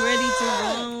 I'm ready to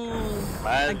roll.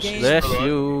 Man, Again. she's Bless still on.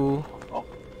 you.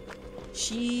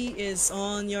 She is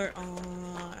on your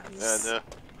arms. Yeah, no.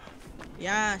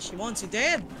 Yeah, she wants you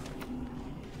dead.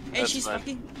 And That's she's fine.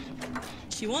 fucking.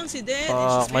 She wants you dead. and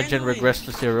Fuck, she's my gen paranoid. regressed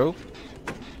to 0.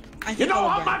 I You think know all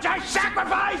how of much I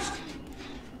sacrificed?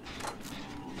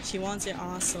 She wants your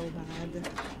ass so bad.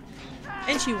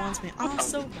 And she wants my ass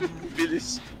so bad.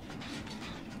 Billy's.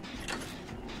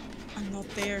 I'm not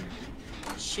there.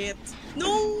 Shit.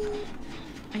 No!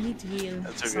 I need to heal.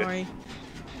 That's okay. Sorry.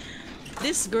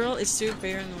 This girl is too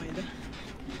paranoid.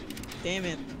 Damn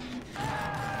it.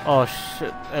 Oh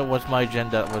shit! It was my gen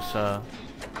that was.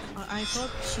 I thought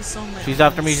she saw my She's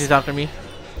after me. ass. She's after me.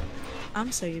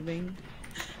 I'm saving.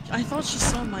 I thought she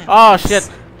saw my Oh eyes. shit!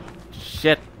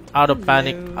 Shit! Out of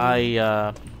panic,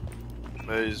 Hello.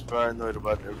 He's paranoid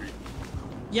about everything.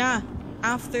 Yeah,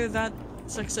 after that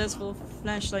successful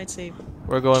flashlight save.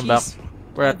 we're going back. She's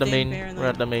We're at the goddamn main. paranoid. We're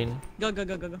at the main. Go, go,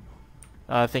 go, go, go.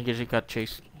 I think she got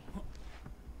chased.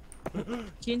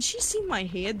 Can she see my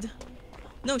head?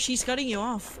 No, she's cutting you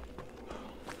off.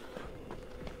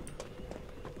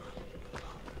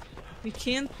 We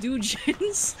can't do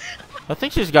gens. I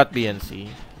think she's got BNC.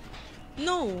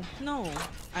 No, no.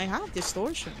 I have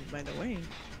distortion, by the way.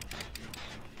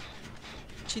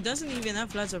 She doesn't even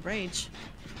have Floods of Rage.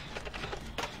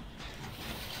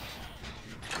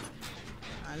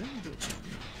 Alam do siya.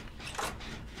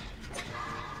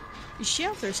 Is she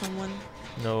after someone?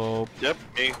 Nope. Yep,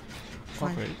 me.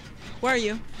 Fine. Okay. Where are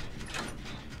you?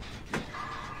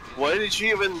 Why did she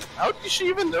even? How did she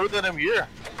even know that I'm here?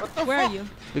 What the Where fuck? are you?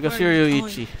 Because Where you're are you?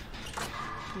 Yoichi.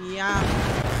 Yeah.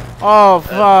 Oh,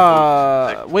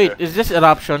 like wait, there. is this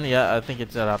eruption? Yeah, I think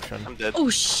it's eruption. I'm dead. Oh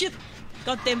shit!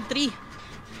 Goddamn tree.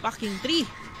 Fucking tree.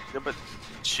 Yeah, but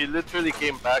she literally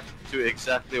came back to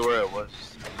exactly where I was.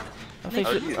 I think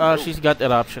How do you know? she's got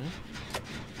eruption.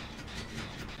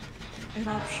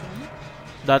 Eruption.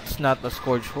 That's not a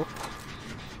scourge hook.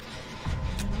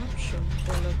 Eruption.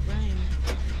 Full of rain.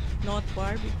 Not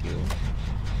barbecue.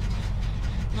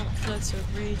 Not Floods of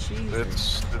Rage either.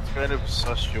 That's kind of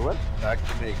sus. She went back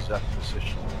to the exact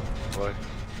position. Why?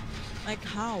 Like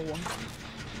how?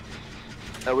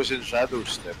 I was in shadow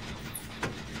step.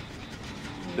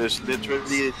 There's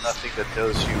literally nothing that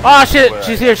tells you. Oh shit! where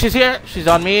She's I here! She's here! She's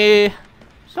on me!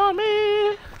 She's on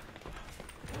me!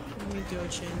 Let me go,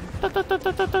 Chin.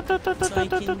 So I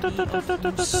can be of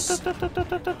use.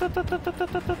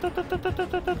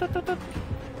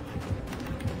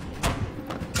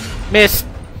 Missed!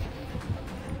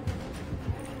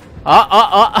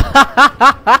 Oh!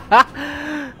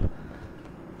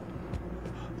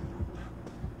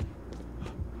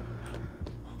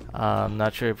 I'm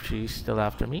not sure if she's still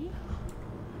after me.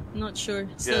 Not sure.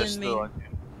 Still Yeah, in still main. on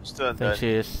you. Still I on think that. she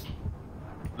is.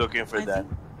 Looking for I that.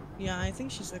 think- Yeah, I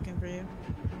think she's looking for you.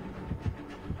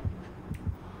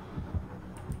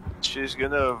 She's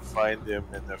gonna find him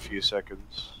in a few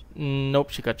seconds. Nope,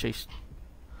 she got chased.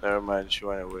 Never mind, she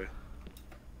went away.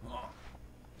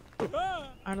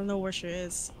 I don't know where she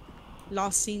is.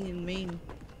 Lost scene in Maine.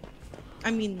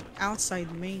 I mean,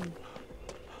 outside Maine.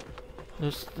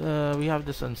 There's, we have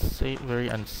this unsafe, very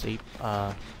unsafe,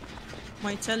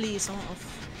 My telly is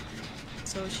off.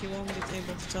 So she won't be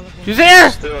able to teleport. She's here!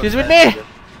 Still She's with on me! that.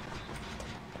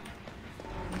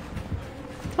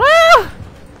 Ah!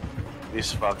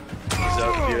 He's fucked. He's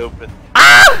out in the open.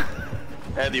 Ah!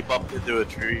 And he bumped into a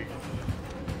tree.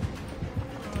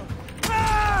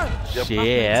 Yep. Fuck, my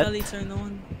Shit. telly turned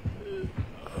on.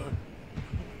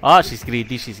 Oh, she's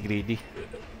greedy, she's greedy.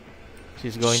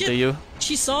 She's going to Shit. you.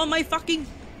 She saw my fucking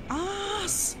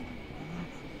ass!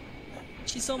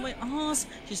 She saw my ass!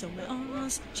 She saw my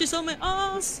ass! She saw my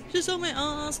ass! She saw my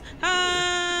ass!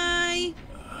 Hi!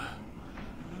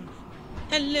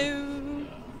 Hello!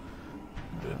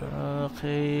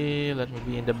 Okay, let me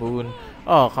be in the boon.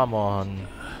 Oh, come on.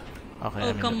 Okay, Oh,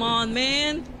 I'm in come the on,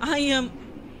 man! I am...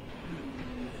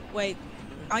 Wait.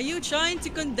 Are you trying to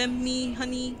condemn me,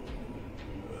 honey?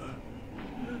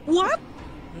 What?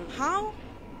 How?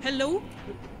 Hello?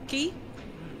 Okay?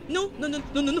 No, no, no,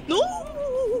 no, no, no, no!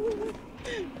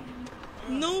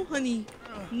 No, honey.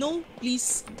 No,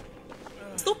 please.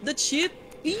 Stop that shit,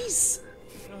 please.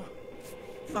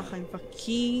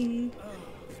 Fucking.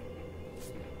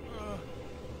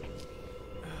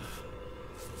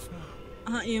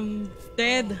 I am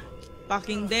dead.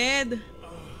 Fucking dead.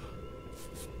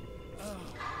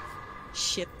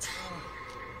 Shit.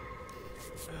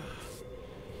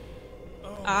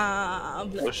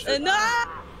 Oh, shit. No!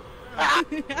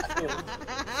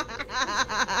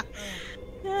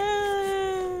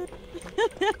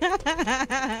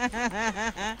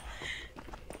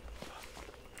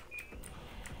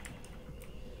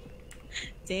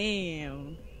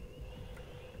 Damn.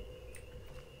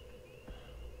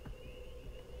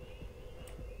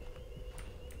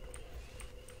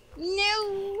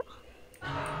 No.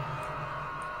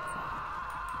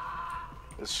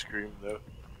 The scream though.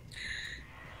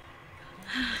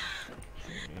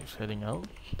 Just heading out.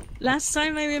 Last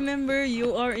time I remember,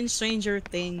 you are in Stranger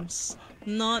Things,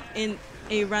 not in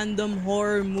a random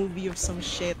horror movie of some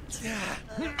shit.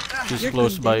 She's You're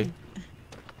close by. condemned.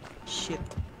 Shit.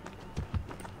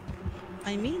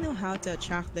 I may know how to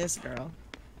attract this girl.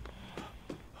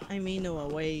 I may know a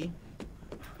way.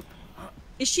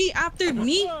 Is she after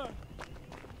me?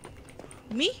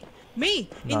 Me? Me!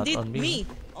 Not Indeed, on me. me!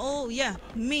 Oh yeah,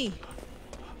 me!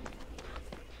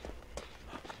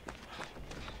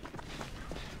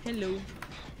 Hello.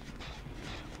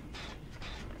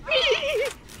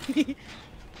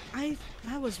 I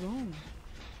was wrong.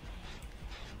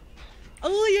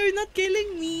 Oh, you're not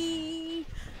killing me.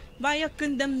 Via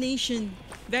condemnation.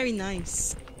 Very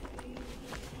nice.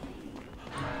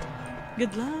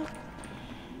 Good luck.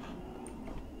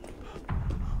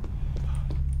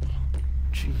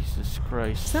 Jesus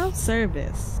Christ.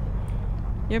 Self-service.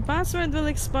 Your password will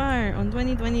expire on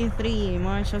 2023,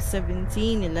 March of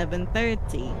 17,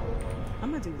 11:30.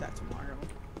 I'm gonna do that tomorrow.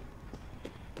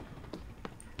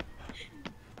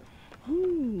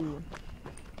 Ooh.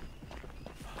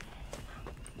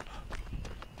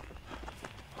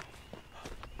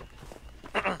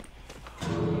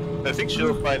 I think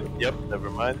she'll find. Yep, never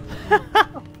mind.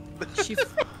 She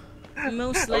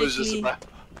most I was just likely about.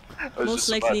 I was most just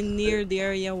likely about to near say. the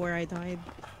area where I died.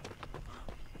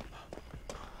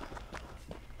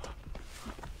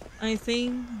 I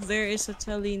think there is a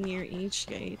telly near each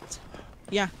gate.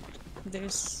 Yeah,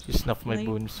 there's She snuffed my like-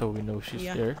 boon, so we know she's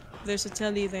yeah. there. There's a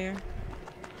telly there.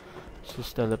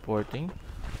 She's teleporting.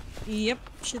 Yep,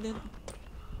 she did.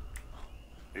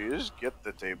 You just get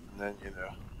the tape and then you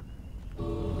know.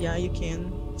 Yeah, you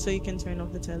can. So you can turn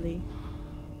off the telly,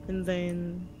 and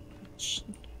then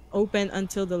open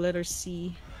until the letter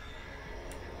C.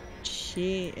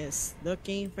 She is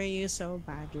looking for you so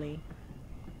badly.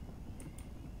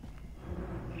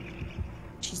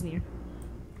 She's near.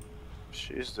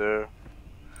 She's there.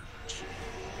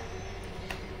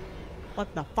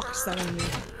 What the fuck is that on me?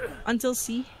 Until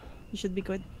C, you should be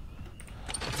good.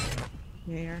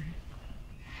 There.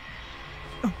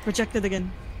 Oh, projected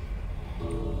again.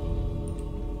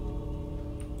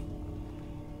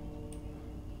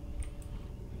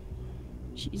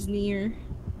 She's near.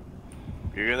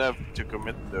 You're gonna have to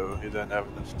commit though. You don't have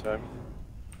enough time.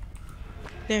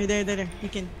 There. You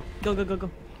can. Go.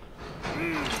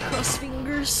 Cross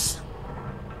fingers.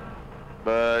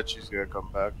 But she's gonna come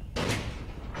back.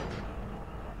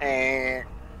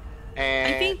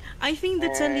 I think the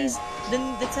telly's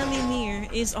the telly near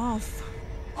is off.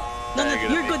 No,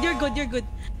 you're good.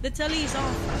 The telly is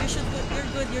off.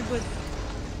 You're good.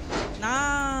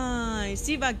 Nice.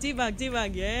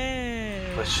 Teabag,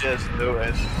 yeah. But she has no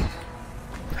end.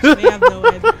 We have no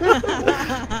head.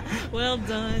 Well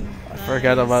done. I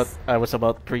forgot about. I was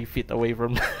about 3 feet away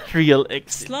from the real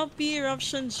exit. Sloppy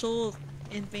eruption jolt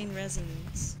and pain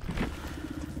resonance.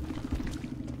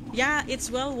 Yeah, it's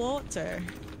well water.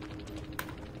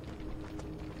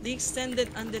 The extended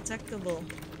undetectable.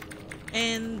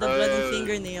 And the bloody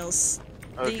fingernails.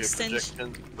 The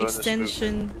extension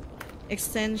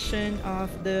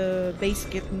of the base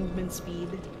kit movement speed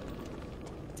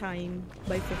time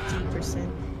by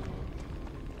 50%.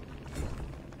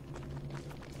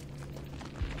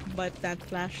 But that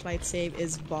flashlight save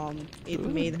is bomb. It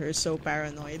made her so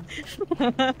paranoid.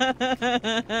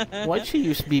 Why'd she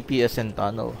use BPS and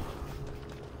tunnel?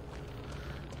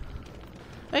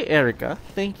 Hey Erica,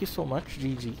 thank you so much.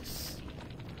 GG's.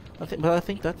 I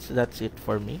think that's it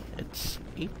for me. It's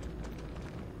 8.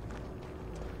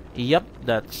 Yep,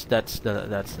 that's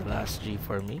the last G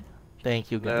for me. Thank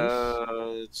you guys.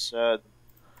 It's sad.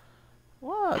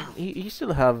 What? You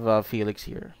still have Felix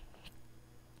here.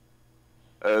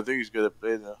 I think he's gonna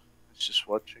play now. He's just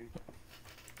watching.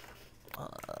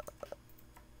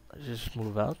 Just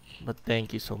move out. But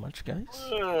thank you so much,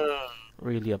 guys.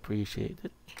 Really appreciate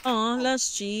it. Aw,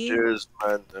 last G. Cheers,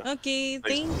 man. Okay, Thanks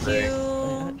thank for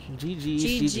playing. you. GG's.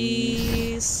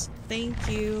 GG's. Thank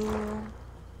you.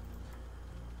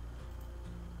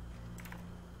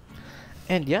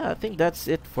 And yeah, I think that's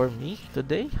it for me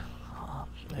today.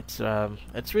 It's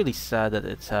really sad that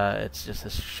it's just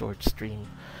a short stream.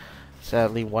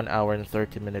 Sadly, 1 hour and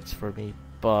 30 minutes for me.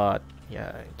 But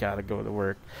yeah, I gotta go to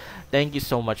work. Thank you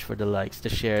so much for the likes, the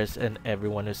shares, and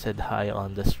everyone who said hi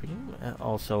on the stream.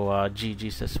 Also,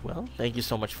 GG's as well. Thank you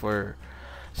so much for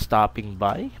stopping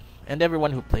by, and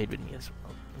everyone who played with me as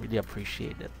well. Really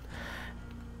appreciate it.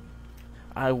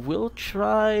 I will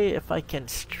try if I can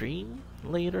stream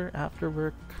later after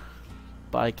work,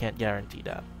 but I can't guarantee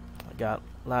that. I got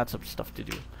lots of stuff to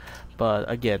do. But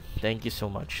again, thank you so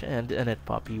much. And Annette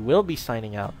Poppy will be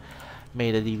signing out.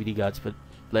 May the DVD gods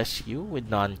bless you with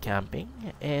non-camping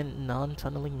and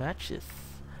non-tunneling matches.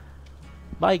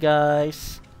 Bye,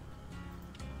 guys.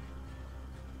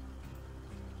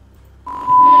 Do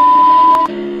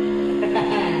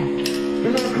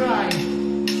not cry.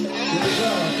 Here we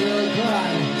go. Here we cry.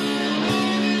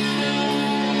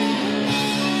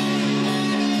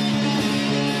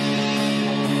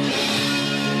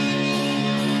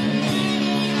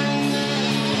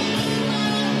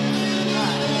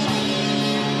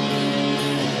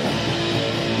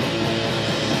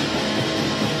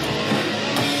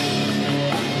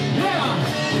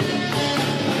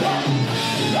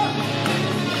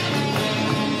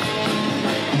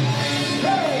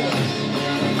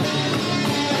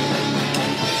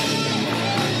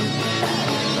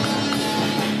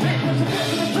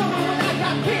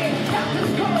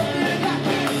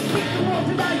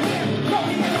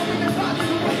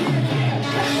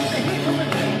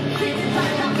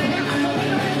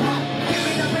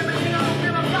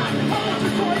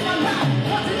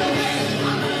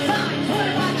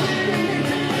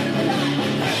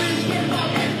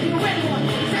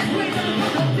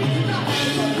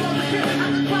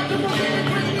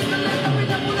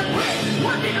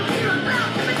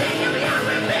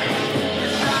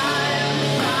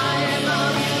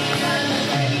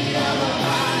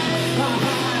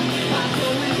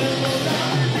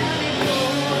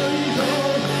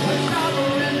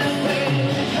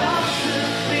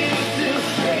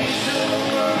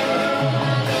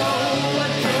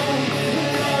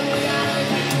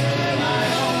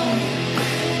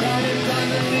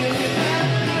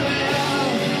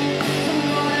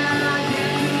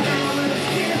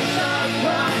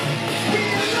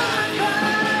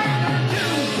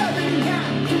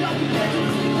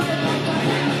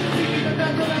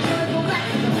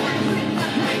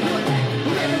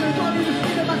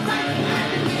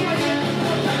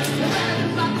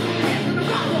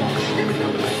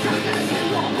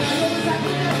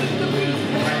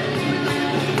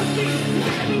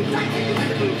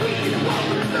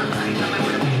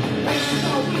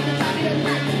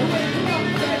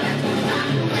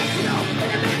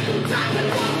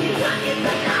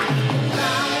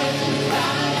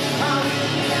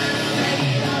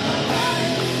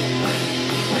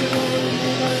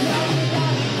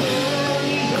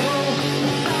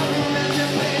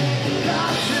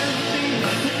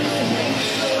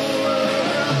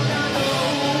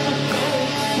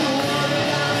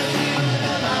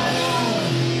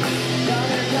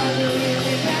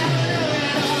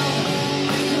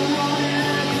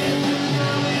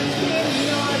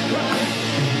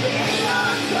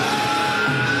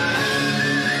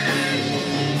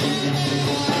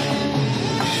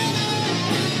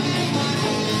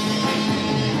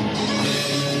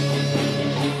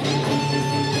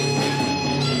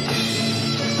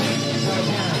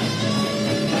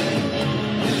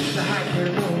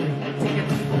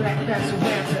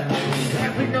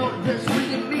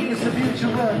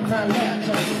 my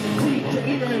left. Creep to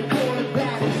inner core.